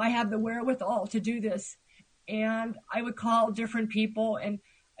 Do I have the wherewithal to do this? And I would call different people, and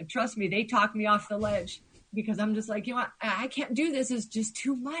trust me, they talk me off the ledge, because I'm just like, I can't do this. It's just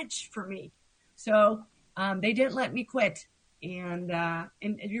too much for me. So they didn't let me quit. And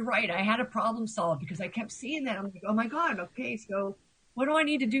you're right. I had a problem solved because I kept seeing that. I'm like, oh my God. Okay. So what do I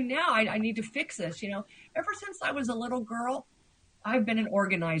need to do now? I need to fix this. Ever since I was a little girl, I've been an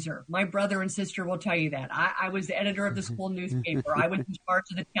organizer. My brother and sister will tell you that. I was the editor of the school newspaper. I was in charge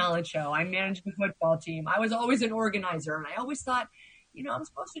of the talent show. I managed the football team. I was always an organizer. And I always thought, I'm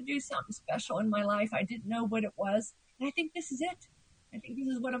supposed to do something special in my life. I didn't know what it was. And I think this is it. I think this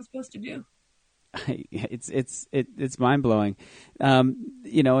is what I'm supposed to do. It's mind blowing,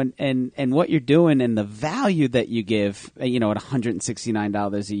 and what you're doing and the value that you give, at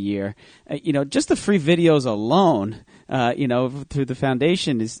 $169 a year, just the free videos alone, through the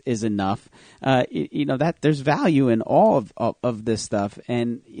foundation is enough. That there's value in all of this stuff,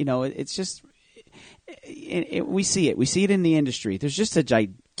 and it's just. We see it in the industry. There's just a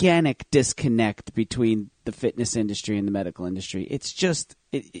gigantic disconnect between the fitness industry and the medical industry. It's just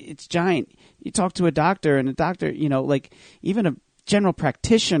it's giant. You talk to a doctor, and a doctor, even a general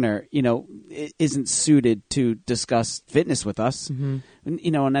practitioner, isn't suited to discuss fitness with us. Mm-hmm.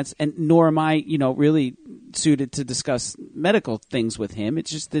 And nor am I, really suited to discuss medical things with him. It's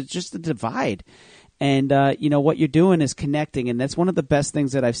just the divide. And, what you're doing is connecting. And that's one of the best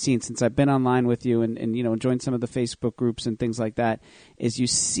things that I've seen since I've been online with you and joined some of the Facebook groups and things like that, is you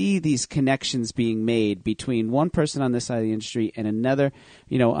see these connections being made between one person on this side of the industry and another,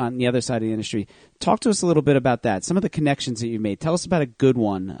 on the other side of the industry. Talk to us a little bit about that. Some of the connections that you've made. Tell us about a good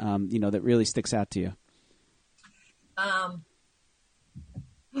one, that really sticks out to you. Oh,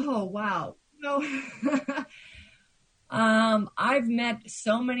 wow. No. I've met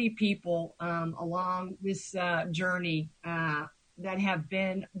so many people along this journey that have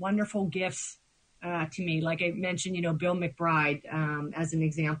been wonderful gifts to me. Like I mentioned, Bill McBride as an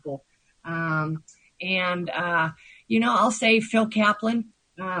example. I'll say Phil Kaplan.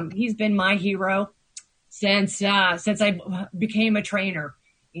 He's been my hero. since I became a trainer.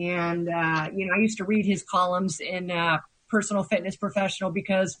 And, I used to read his columns in Personal Fitness Professional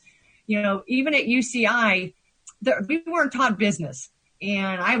because, even at UCI, we weren't taught business.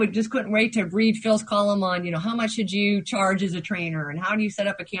 And I couldn't wait to read Phil's column on, how much should you charge as a trainer and how do you set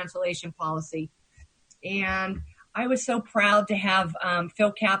up a cancellation policy? And I was so proud to have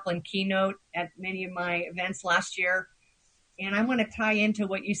Phil Kaplan keynote at many of my events last year. And I want to tie into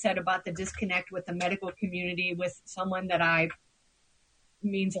what you said about the disconnect with the medical community with someone that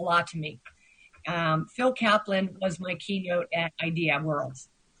means a lot to me. Phil Kaplan was my keynote at Idea Worlds.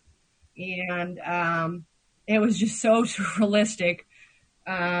 And it was just so surrealistic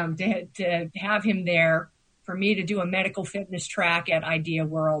to have him there, for me to do a medical fitness track at Idea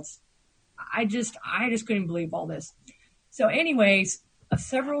Worlds. I just couldn't believe all this. So anyways,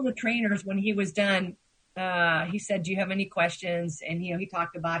 several of the trainers, when he was done, he said, do you have any questions? And, he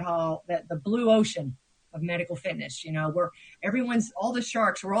talked about how the blue ocean of medical fitness, where all the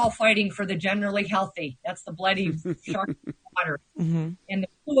sharks, we're all fighting for the generally healthy. That's the bloody shark water. Mm-hmm. And the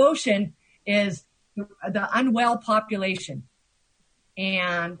blue ocean is the unwell population.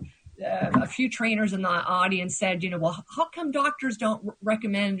 And a few trainers in the audience said, well, how come doctors don't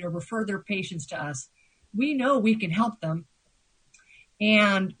recommend or refer their patients to us? We know we can help them.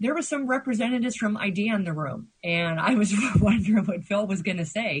 And there were some representatives from IDEA in the room. And I was wondering what Phil was going to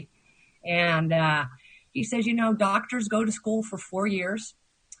say. And he says, doctors go to school for 4 years.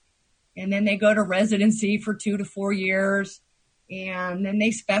 And then they go to residency for 2 to 4 years. And then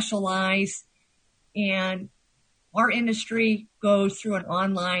they specialize. And our industry goes through an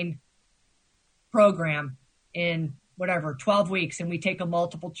online program in 12 weeks, and we take a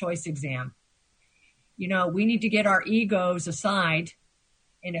multiple choice exam. We need to get our egos aside.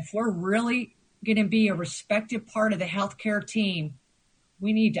 And if we're really going to be a respected part of the healthcare team,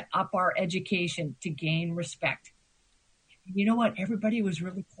 we need to up our education to gain respect. You know what? Everybody was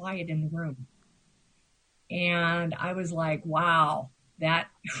really quiet in the room. And I was like, wow,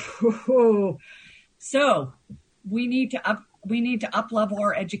 so we need to up level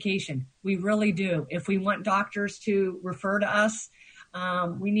our education. We really do. If we want doctors to refer to us,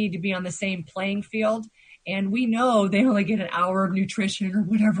 we need to be on the same playing field. And we know they only get an hour of nutrition or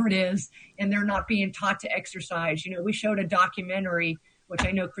whatever it is, and they're not being taught to exercise. We showed a documentary, which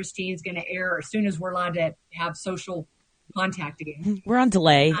I know Christine's going to air as soon as we're allowed to have social contact again. We're on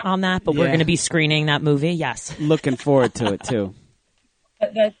delay on that, but we're going to be screening that movie. Yes. Looking forward to it too.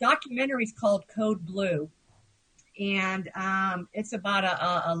 The documentary is called Code Blue. And it's about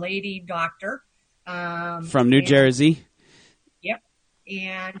a lady doctor. From New Jersey. Yep.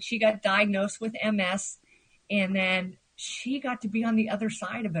 And she got diagnosed with MS. And then she got to be on the other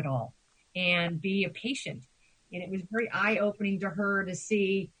side of it all and be a patient. And it was very eye-opening to her to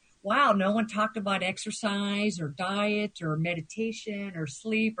see, wow, no one talked about exercise or diet or meditation or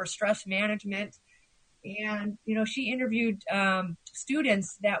sleep or stress management. And, she interviewed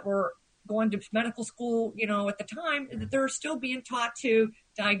students that were going to medical school, at the time, that they're still being taught to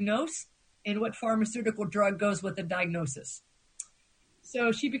diagnose and what pharmaceutical drug goes with the diagnosis.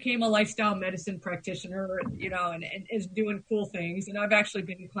 So she became a lifestyle medicine practitioner, and is doing cool things. And I've actually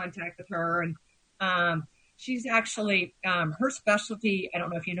been in contact with her. And she's actually, her specialty, I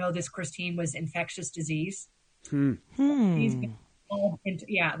don't know if you know this, Christine, was infectious disease. She's been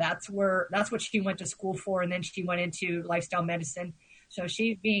that's what she went to school for. And then she went into lifestyle medicine. So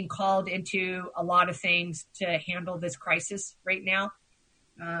she's being called into a lot of things to handle this crisis right now.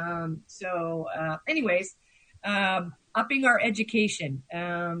 Upping our education.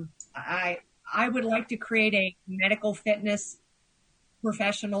 I would like to create a medical fitness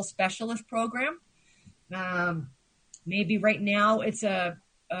professional specialist program. Maybe right now it's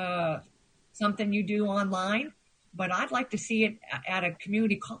something you do online, but I'd like to see it at a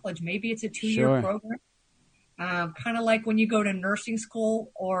community college. Maybe it's a 2-year program. Kind of like when you go to nursing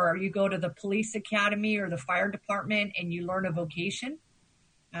school or you go to the police academy or the fire department and you learn a vocation,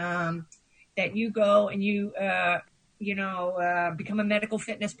 that you go and you become a medical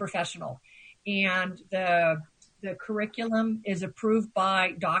fitness professional. And the curriculum is approved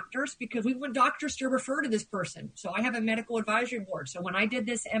by doctors because we want doctors to refer to this person. So I have a medical advisory board. So when I did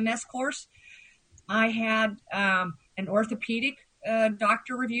this MS course, I had an orthopedic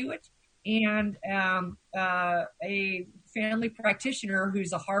doctor review it and a family practitioner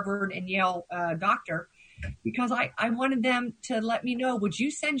who's a Harvard and Yale doctor, because I wanted them to let me know, would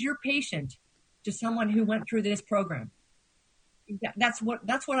you send your patient to someone who went through this program? That's what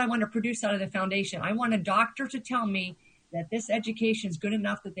I want to produce out of the foundation. I want a doctor to tell me that this education is good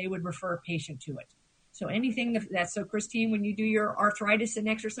enough that they would refer a patient to it. So anything so Christine, when you do your arthritis and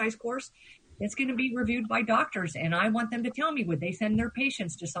exercise course, it's going to be reviewed by doctors. And I want them to tell me, would they send their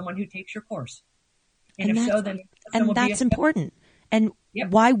patients to someone who takes your course? And if so, then that's important. And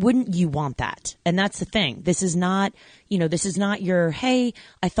why wouldn't you want that? And that's the thing. This is not, this is not your, hey,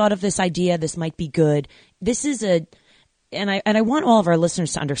 I thought of this idea. This might be good. This is and I want all of our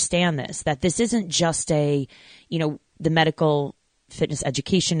listeners to understand this, that this isn't just the Medical Fitness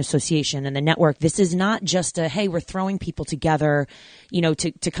Education Association and the network. This is not just hey, we're throwing people together,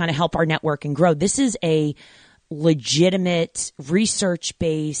 to kind of help our network and grow. This is a legitimate,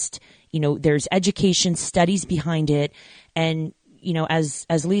 research-based, there's education studies behind it. And,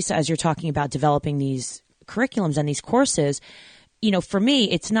 as Lisa, as you're talking about developing these curriculums and these courses, for me,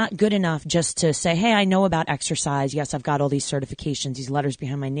 it's not good enough just to say, hey, I know about exercise. Yes, I've got all these certifications, these letters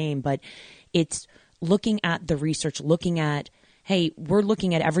behind my name, but it's looking at the research, looking at, hey, we're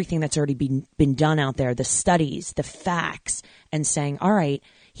looking at everything that's already been done out there, the studies, the facts, and saying, all right,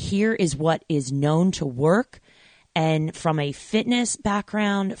 here is what is known to work. And from a fitness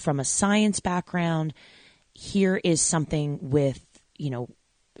background, from a science background, here is something with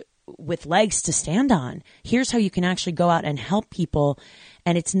legs to stand on. Here's how you can actually go out and help people.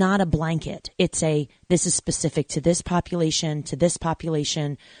 And it's not a blanket. It's this is specific to this population,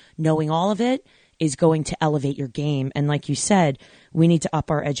 Knowing all of it is going to elevate your game. And like you said, we need to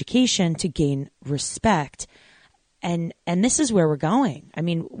up our education to gain respect. And this is where we're going. I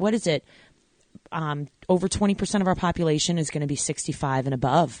mean, what is it? Over 20% of our population is going to be 65 and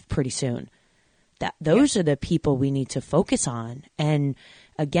above pretty soon. Those are the people we need to focus on. And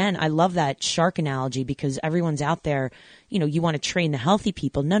again, I love that shark analogy because everyone's out there, you want to train the healthy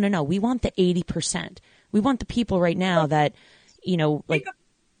people. No. We want the 80%. We want the people right now that,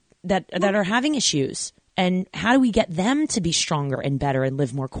 that are having issues. And how do we get them to be stronger and better and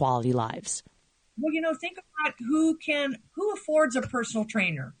live more quality lives? Well, think about who affords a personal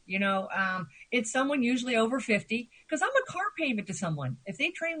trainer. It's someone usually over 50 because I'm a car payment to someone. If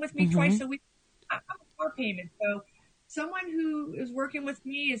they train with me twice a week, I'm a car payment. So someone who is working with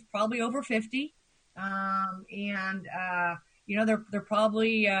me is probably over 50. They're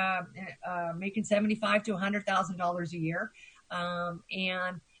probably making $75,000 to $100,000 a year.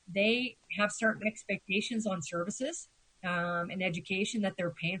 And they have certain expectations on services. And education that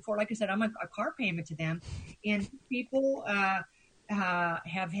they're paying for. Like I said, I'm a car payment to them. And people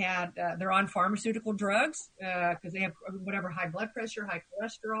have had, they're on pharmaceutical drugs because they have whatever, high blood pressure, high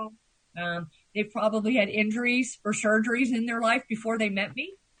cholesterol. They've probably had injuries or surgeries in their life before they met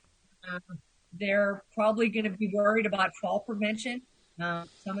me. They're probably going to be worried about fall prevention.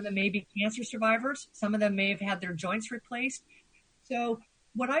 Some of them may be cancer survivors. Some of them may have had their joints replaced. So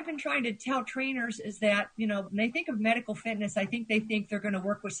what I've been trying to tell trainers is that, when they think of medical fitness, I think they think they're going to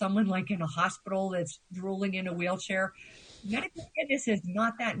work with someone like in a hospital that's drooling in a wheelchair. Medical fitness is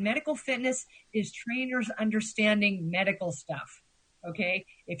not that. Medical fitness is trainers understanding medical stuff. Okay.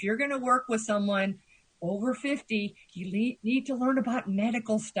 If you're going to work with someone over 50, you need to learn about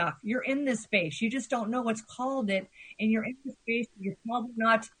medical stuff. You're in this space. You just don't know what's called it. And you're in this space. You're probably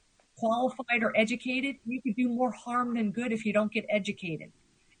not qualified or educated. You could do more harm than good if you don't get educated.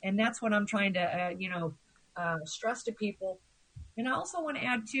 And that's what I'm trying to, stress to people. And I also want to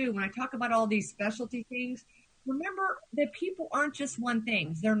add, too, when I talk about all these specialty things, remember that people aren't just one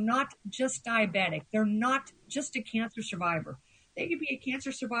thing. They're not just diabetic. They're not just a cancer survivor. They could be a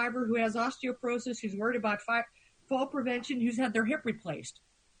cancer survivor who has osteoporosis, who's worried about fall prevention, who's had their hip replaced.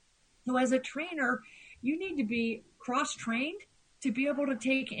 So as a trainer, you need to be cross-trained to be able to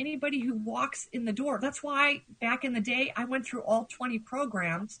take anybody who walks in the door. That's why back in the day, I went through all 20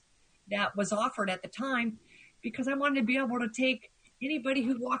 programs that was offered at the time because I wanted to be able to take anybody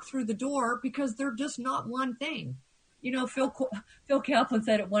who walked through the door because they're just not one thing. Phil Kaplan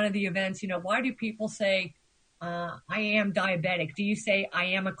said at one of the events, why do people say, I am diabetic? Do you say, I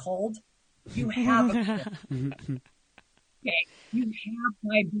am a cold? You have a cold. Okay, you have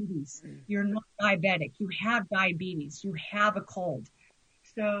diabetes. You're not diabetic. You have diabetes. You have a cold.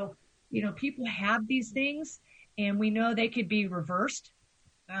 So, people have these things, and we know they could be reversed.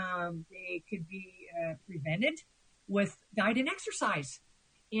 They could be prevented with diet and exercise.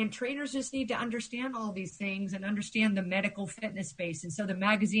 And trainers just need to understand all these things and understand the medical fitness space. And so the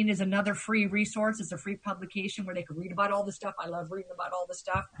magazine is another free resource. It's a free publication where they can read about all the stuff. I love reading about all the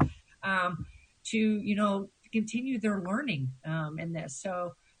stuff to continue their learning in this.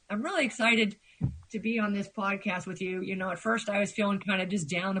 So I'm really excited to be on this podcast with you. You know, at first I was feeling kind of just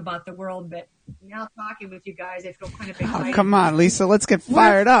down about the world, but now talking with you guys, I feel kind of excited. Oh, come on, Lisa, let's get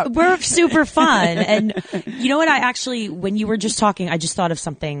fired up. We're super fun. And you know what? When you were just talking, I just thought of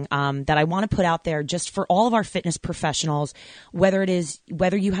something that I want to put out there just for all of our fitness professionals, whether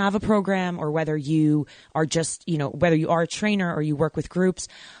you have a program or whether you are just, whether you are a trainer or you work with groups.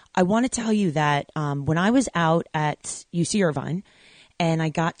 I want to tell you that when I was out at UC Irvine and I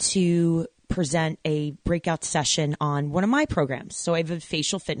got to present a breakout session on one of my programs. So I have a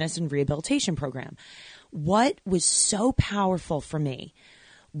facial fitness and rehabilitation program. What was so powerful for me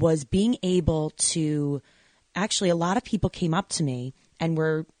was being able to actually, a lot of people came up to me and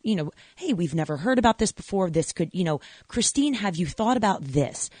were, hey, we've never heard about this before. This could, Christine, have you thought about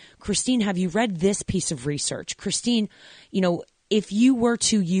this? Christine, have you read this piece of research? Christine, if you were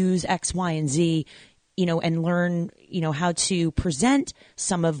to use X, Y, and Z, and learn, how to present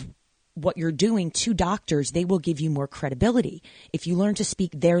some of what you're doing to doctors, they will give you more credibility. If you learn to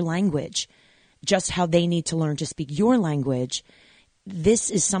speak their language, just how they need to learn to speak your language, this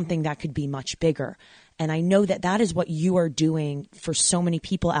is something that could be much bigger. And I know that that is what you are doing for so many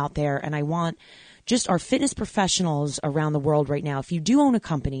people out there. And I want just our fitness professionals around the world right now, if you do own a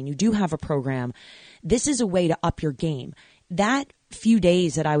company and you do have a program, this is a way to up your game. That few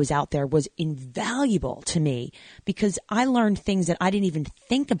days that I was out there was invaluable to me because I learned things that I didn't even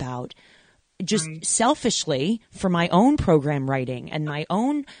think about just selfishly for my own program writing and my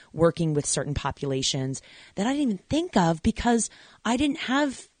own working with certain populations that I didn't even think of because I didn't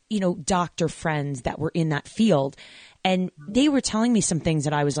have, doctor friends that were in that field. And they were telling me some things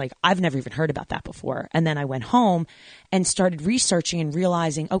that I was like, I've never even heard about that before. And then I went home and started researching and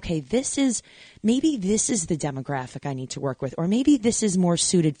realizing, okay, maybe this is the demographic I need to work with, or maybe this is more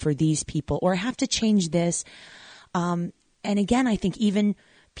suited for these people, or I have to change this. And again, I think even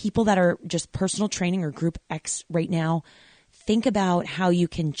people that are just personal training or group X right now, think about how you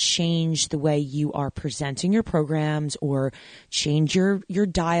can change the way you are presenting your programs or change your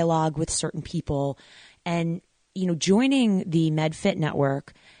dialogue with certain people. And joining the MedFit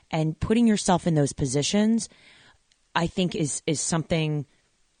network and putting yourself in those positions, I think is something,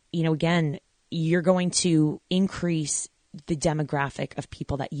 again, you're going to increase the demographic of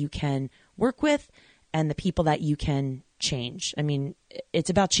people that you can work with and the people that you can change. I mean, it's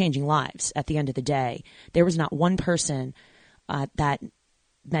about changing lives at the end of the day. There was not one person at that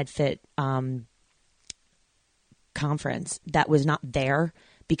MedFit conference that was not there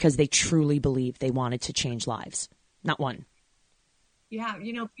because they truly believed they wanted to change lives. Not one. Yeah,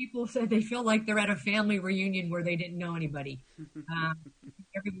 people said they feel like they're at a family reunion where they didn't know anybody.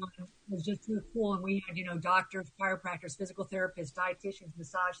 Everyone was just so cool. And we had, doctors, chiropractors, physical therapists, dietitians,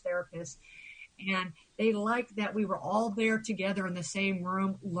 massage therapists. And they liked that we were all there together in the same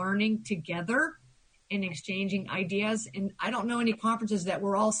room, learning together and exchanging ideas. And I don't know any conferences that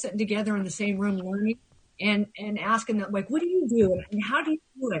we're all sitting together in the same room learning and asking them, like, what do you do? And how do you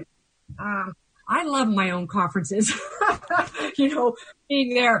do it? I love my own conferences,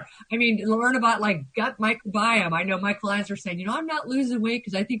 being there. I mean, learn about like gut microbiome. I know my clients are saying, I'm not losing weight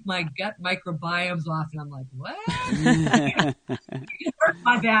because I think my gut microbiome's off. And I'm like, what?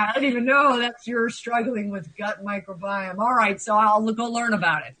 My bad. I didn't even know that you're struggling with gut microbiome. All right. So I'll go learn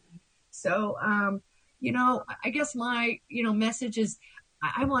about it. So, I guess my, message is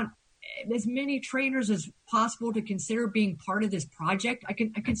I want as many trainers as possible to consider being part of this project. I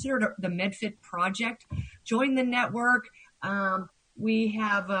consider it the MedFit project. Join the network. We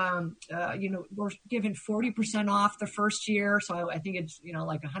have, we're giving 40% off the first year. So I think it's,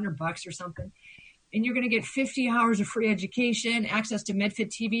 like $100 or something. And you're going to get 50 hours of free education, access to MedFit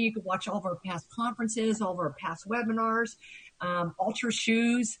TV. You can watch all of our past conferences, all of our past webinars. Ultra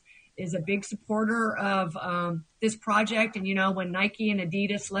Shoes is a big supporter of this project. And, when Nike and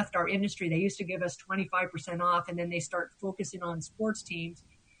Adidas left our industry, they used to give us 25% off, and then they start focusing on sports teams.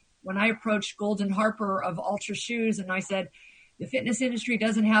 When I approached Golden Harper of Ultra Shoes and I said, the fitness industry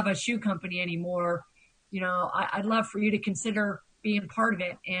doesn't have a shoe company anymore, I'd love for you to consider being part of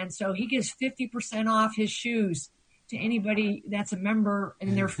it. And so he gives 50% off his shoes to anybody that's a member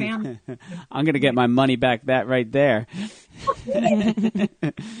in their family. I'm going to get my money back that right there.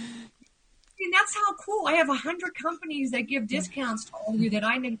 And that's how cool. I have 100 companies that give discounts to all of you that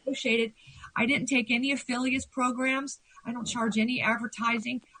I negotiated. I didn't take any affiliates programs. I don't charge any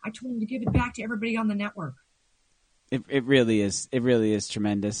advertising. I told them to give it back to everybody on the network. It really is. It really is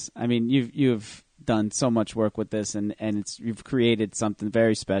tremendous. I mean, you've done so much work with this, and you've created something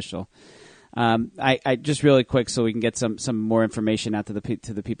very special. I just really quick so we can get some more information out to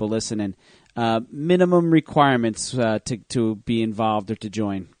the people listening. Minimum requirements to be involved or to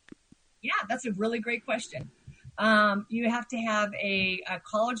join. Yeah, that's a really great question. You have to have a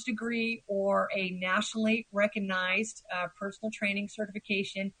college degree or a nationally recognized personal training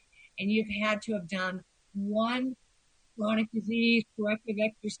certification, and you've had to have done one chronic disease, corrective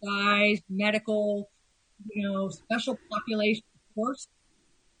exercise, medical, special population course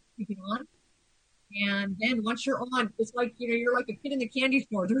to get on. And then once you're on, it's like, you're like a kid in the candy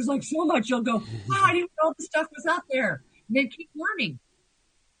store. There's like so much. You'll go, wow, I didn't know the stuff was out there. And then keep learning.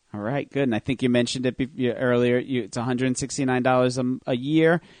 All right, good. And I think you mentioned it earlier. It's $169 a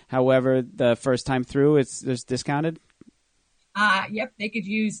year. However, the first time through, it's discounted? Yep, they could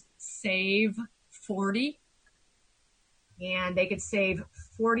use Save 40. And they could save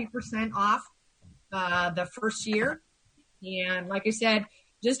 40% off the first year. And like I said,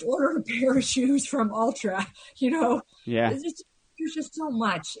 just order a pair of shoes from Ultra. Yeah. There's just so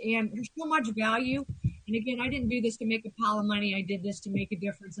much, and there's so much value. And again, I didn't do this to make a pile of money. I did this to make a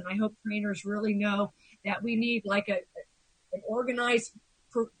difference. And I hope trainers really know that we need like an organized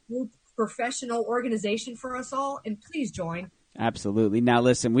group, professional organization for us all. And please join. Absolutely. Now,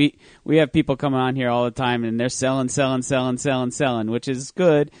 listen, we have people coming on here all the time, and they're selling, which is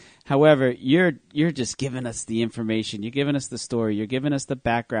good. However, you're just giving us the information. You're giving us the story. You're giving us the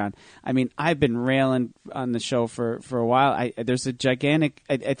background. I mean, I've been railing on the show for a while. There's a gigantic.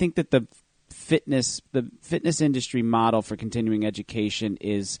 I think that the fitness industry model for continuing education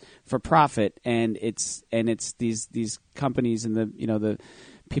is for profit, and it's these companies and the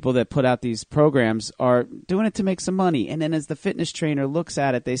people that put out these programs are doing it to make some money. And then as the fitness trainer looks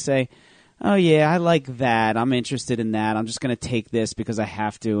at it, they say, oh, yeah, I like that. I'm interested in that. I'm just going to take this because I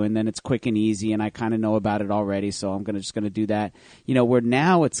have to. And then it's quick and easy, and I kind of know about it already, so I'm just going to do that. Where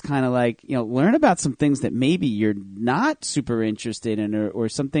now it's kind of like, learn about some things that maybe you're not super interested in, or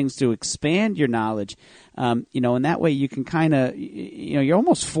some things to expand your knowledge. And that way you can kind of, you're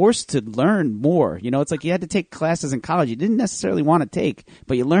almost forced to learn more. It's like you had to take classes in college you didn't necessarily want to take,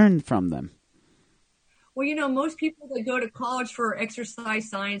 but you learned from them. Well, most people that go to college for exercise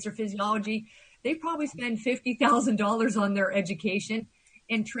science or physiology, they probably spend $50,000 on their education,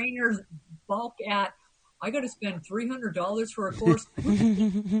 and trainers balk at, I got to spend $300 for a course. I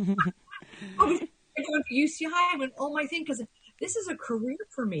went to UCI, I went, oh my thing, because this is a career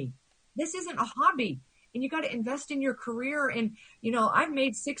for me. This isn't a hobby. And you got to invest in your career. And, I've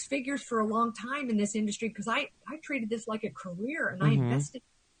made six figures for a long time in this industry because I treated this like a career, and I invested.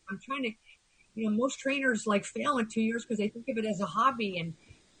 I'm trying to, most trainers like fail in 2 years because they think of it as a hobby. And,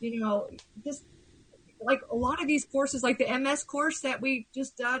 just like a lot of these courses, like the MS course that we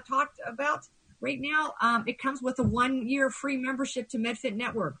just talked about right now, it comes with a 1 year free membership to MedFit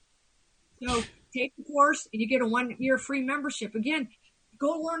Network. So take the course and you get a 1 year free membership. Again,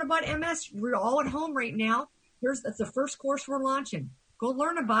 go learn about MS. We're all at home right now. That's the first course we're launching. Go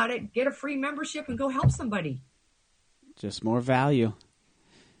learn about it, get a free membership, and go help somebody. Just more value.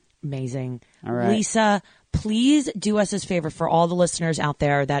 Amazing. All right. Lisa, please do us this favor for all the listeners out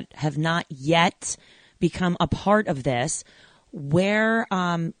there that have not yet become a part of this. Give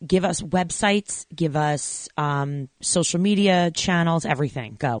us websites, give us social media channels,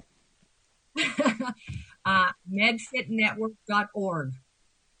 everything. Go. Medfitnetwork.org.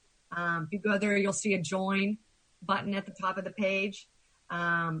 If you go there, you'll see a join button at the top of the page.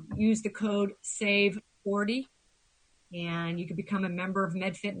 Use the code SAVE40. And you can become a member of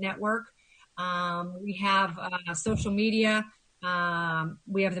MedFit Network. We have social media.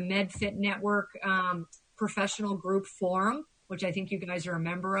 We have the MedFit Network professional group forum, which I think you guys are a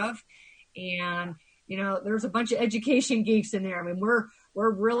member of. And, there's a bunch of education geeks in there. I mean, we're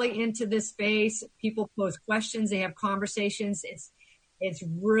really into this space. People pose questions. They have conversations. It's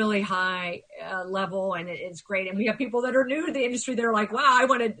really high level, and it's great. And we have people that are new to the industry. They're like, wow, I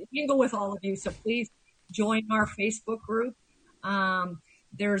want to mingle with all of you. So please join our Facebook group.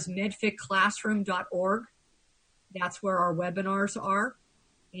 There's medfitclassroom.org. That's where our webinars are,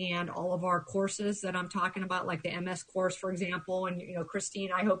 and all of our courses that I'm talking about, like the MS course, for example. And,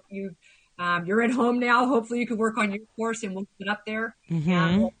 Christine, I hope you're at home now. Hopefully you can work on your course, and we'll put it up there.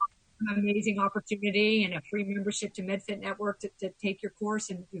 Mm-hmm. We'll have an amazing opportunity and a free membership to MedFit Network to take your course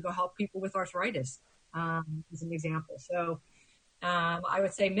and to go help people with arthritis, as an example. So I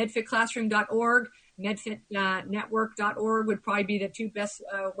would say medfitclassroom.org, medfitnetwork.org would probably be the two best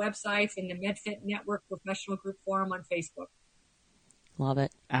websites, and the MedFit Network Professional Group Forum on Facebook. Love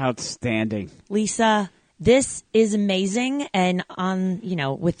it. Outstanding. Lisa, this is amazing. And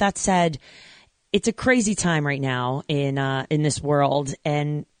with that said, it's a crazy time right now in this world.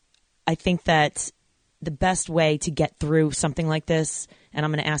 And I think that the best way to get through something like this, and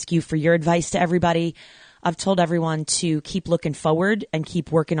I'm going to ask you for your advice to everybody, I've told everyone to keep looking forward and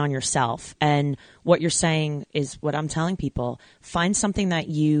keep working on yourself. And what you're saying is what I'm telling people. Find something that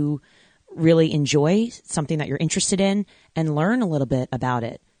you really enjoy, something that you're interested in, and learn a little bit about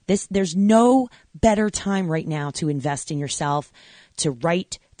it. There's no better time right now to invest in yourself, to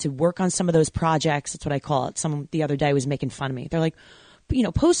write, to work on some of those projects. That's what I call it. Someone the other day was making fun of me. They're like,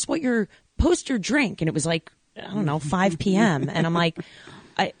 post your drink. And it was like, I don't know, 5 p.m. And I'm like,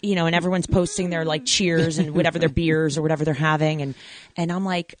 and everyone's posting their like cheers and whatever their beers or whatever they're having. And I'm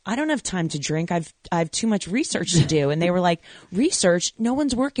like, I don't have time to drink. I have too much research to do. And they were like, research? No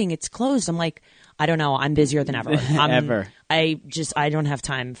one's working. It's closed. I'm like, I don't know. I'm busier than ever. I don't have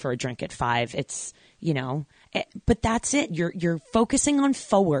time for a drink at 5. It's, but that's it. You're focusing on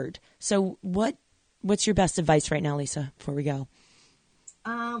forward. So what's your best advice right now, Lisa, before we go?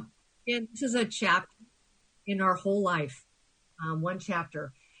 This is a chapter in our whole life, one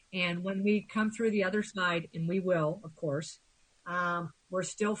chapter. And when we come through the other side, and we will, of course, we're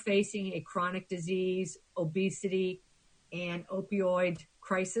still facing a chronic disease, obesity, and opioid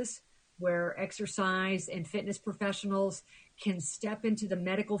crisis, where exercise and fitness professionals can step into the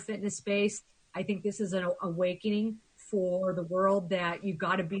medical fitness space. I think this is an awakening for the world that you've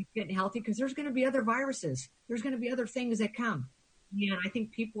got to be fit and healthy, because there's going to be other viruses. There's going to be other things that come. And I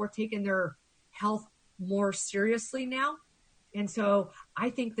think people are taking their health more seriously now. And so I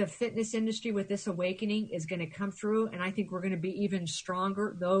think the fitness industry with this awakening is going to come through. And I think we're going to be even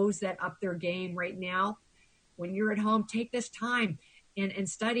stronger. Those that up their game right now, when you're at home, take this time and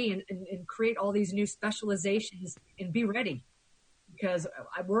study and create all these new specializations and be ready, because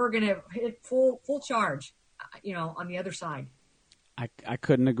we're going to hit full charge, on the other side. I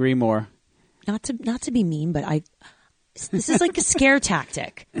couldn't agree more. Not to be mean, but this is like a scare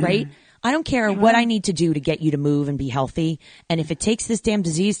tactic, right? I don't care what I need to do to get you to move and be healthy. And if it takes this damn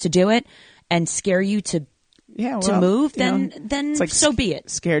disease to do it and scare you to move, then it's like so be it.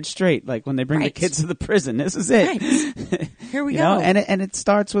 Scared straight, like when they bring the kids to the prison. This is it. Right. Here we go. And it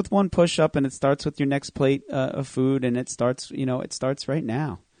starts with one push up, and it starts with your next plate of food, and it starts right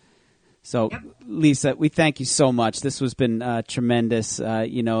now. So, Lisa, we thank you so much. This has been tremendous,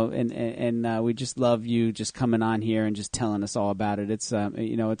 and we just love you just coming on here and just telling us all about it. It's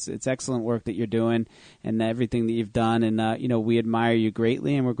it's excellent work that you're doing and everything that you've done, and we admire you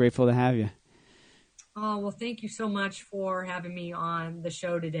greatly, and we're grateful to have you. Oh, well, thank you so much for having me on the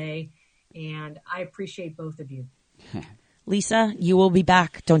show today, and I appreciate both of you. Lisa, you will be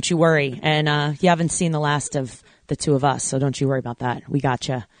back. Don't you worry. And you haven't seen the last of the two of us, so don't you worry about that. We got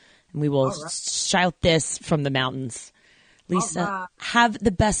you. And we will shout this from the mountains. Lisa, have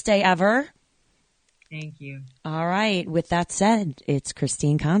the best day ever. Thank you. All right. With that said, it's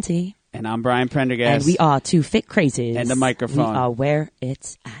Christine Conti. And I'm Brian Prendergast. And we are two fit crazies. And the microphone. We are where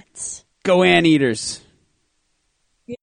it's at. Go Anteaters.